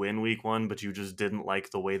you win week one, but you just didn't like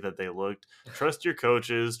the way that they looked. Trust your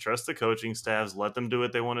coaches, trust the coaching staffs, let them do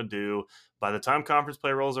what they want to do. By the time conference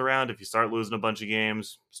play rolls around, if you start losing a bunch of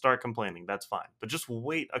games, start complaining. That's fine. But just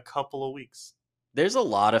wait a couple of weeks. There's a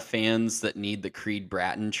lot of fans that need the Creed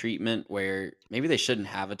Bratton treatment where maybe they shouldn't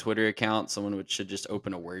have a Twitter account. Someone should just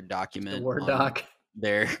open a Word document. The Word doc.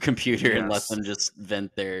 Their computer and let Yes. them just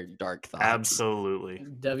vent their dark thoughts. Absolutely.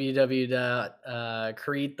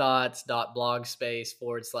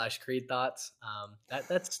 www.creedthoughts.blogspace/Creed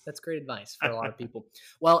That's great advice for a lot of people.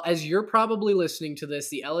 Well, as you're probably listening to this,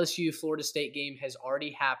 the LSU Florida State game has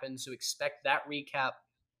already happened, so expect that recap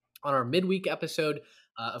on our midweek episode.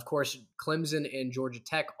 Of course, Clemson and Georgia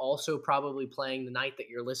Tech also probably playing the night that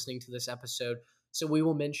you're listening to this episode, so we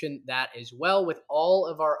will mention that as well with all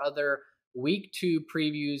of our other Week 2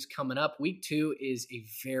 previews coming up. Week 2 is a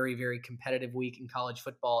very, very competitive week in college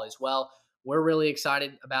football as well. We're really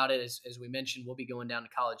excited about it. As we mentioned, we'll be going down to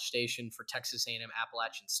College Station for Texas A&M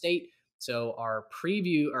Appalachian State. So our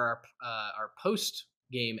preview, or our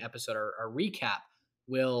post-game episode, our recap,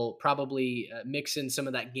 will probably mix in some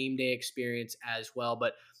of that game day experience as well.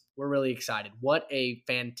 But we're really excited. What a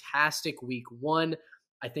fantastic week one.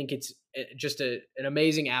 I think it's just an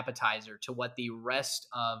amazing appetizer to what the rest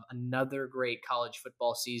of another great college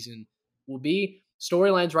football season will be.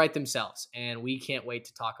 Storylines write themselves, and we can't wait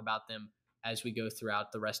to talk about them as we go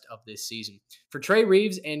throughout the rest of this season. For Trey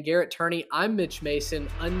Reeves and Garrett Turney, I'm Mitch Mason.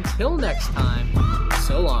 Until next time,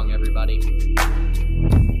 so long, everybody.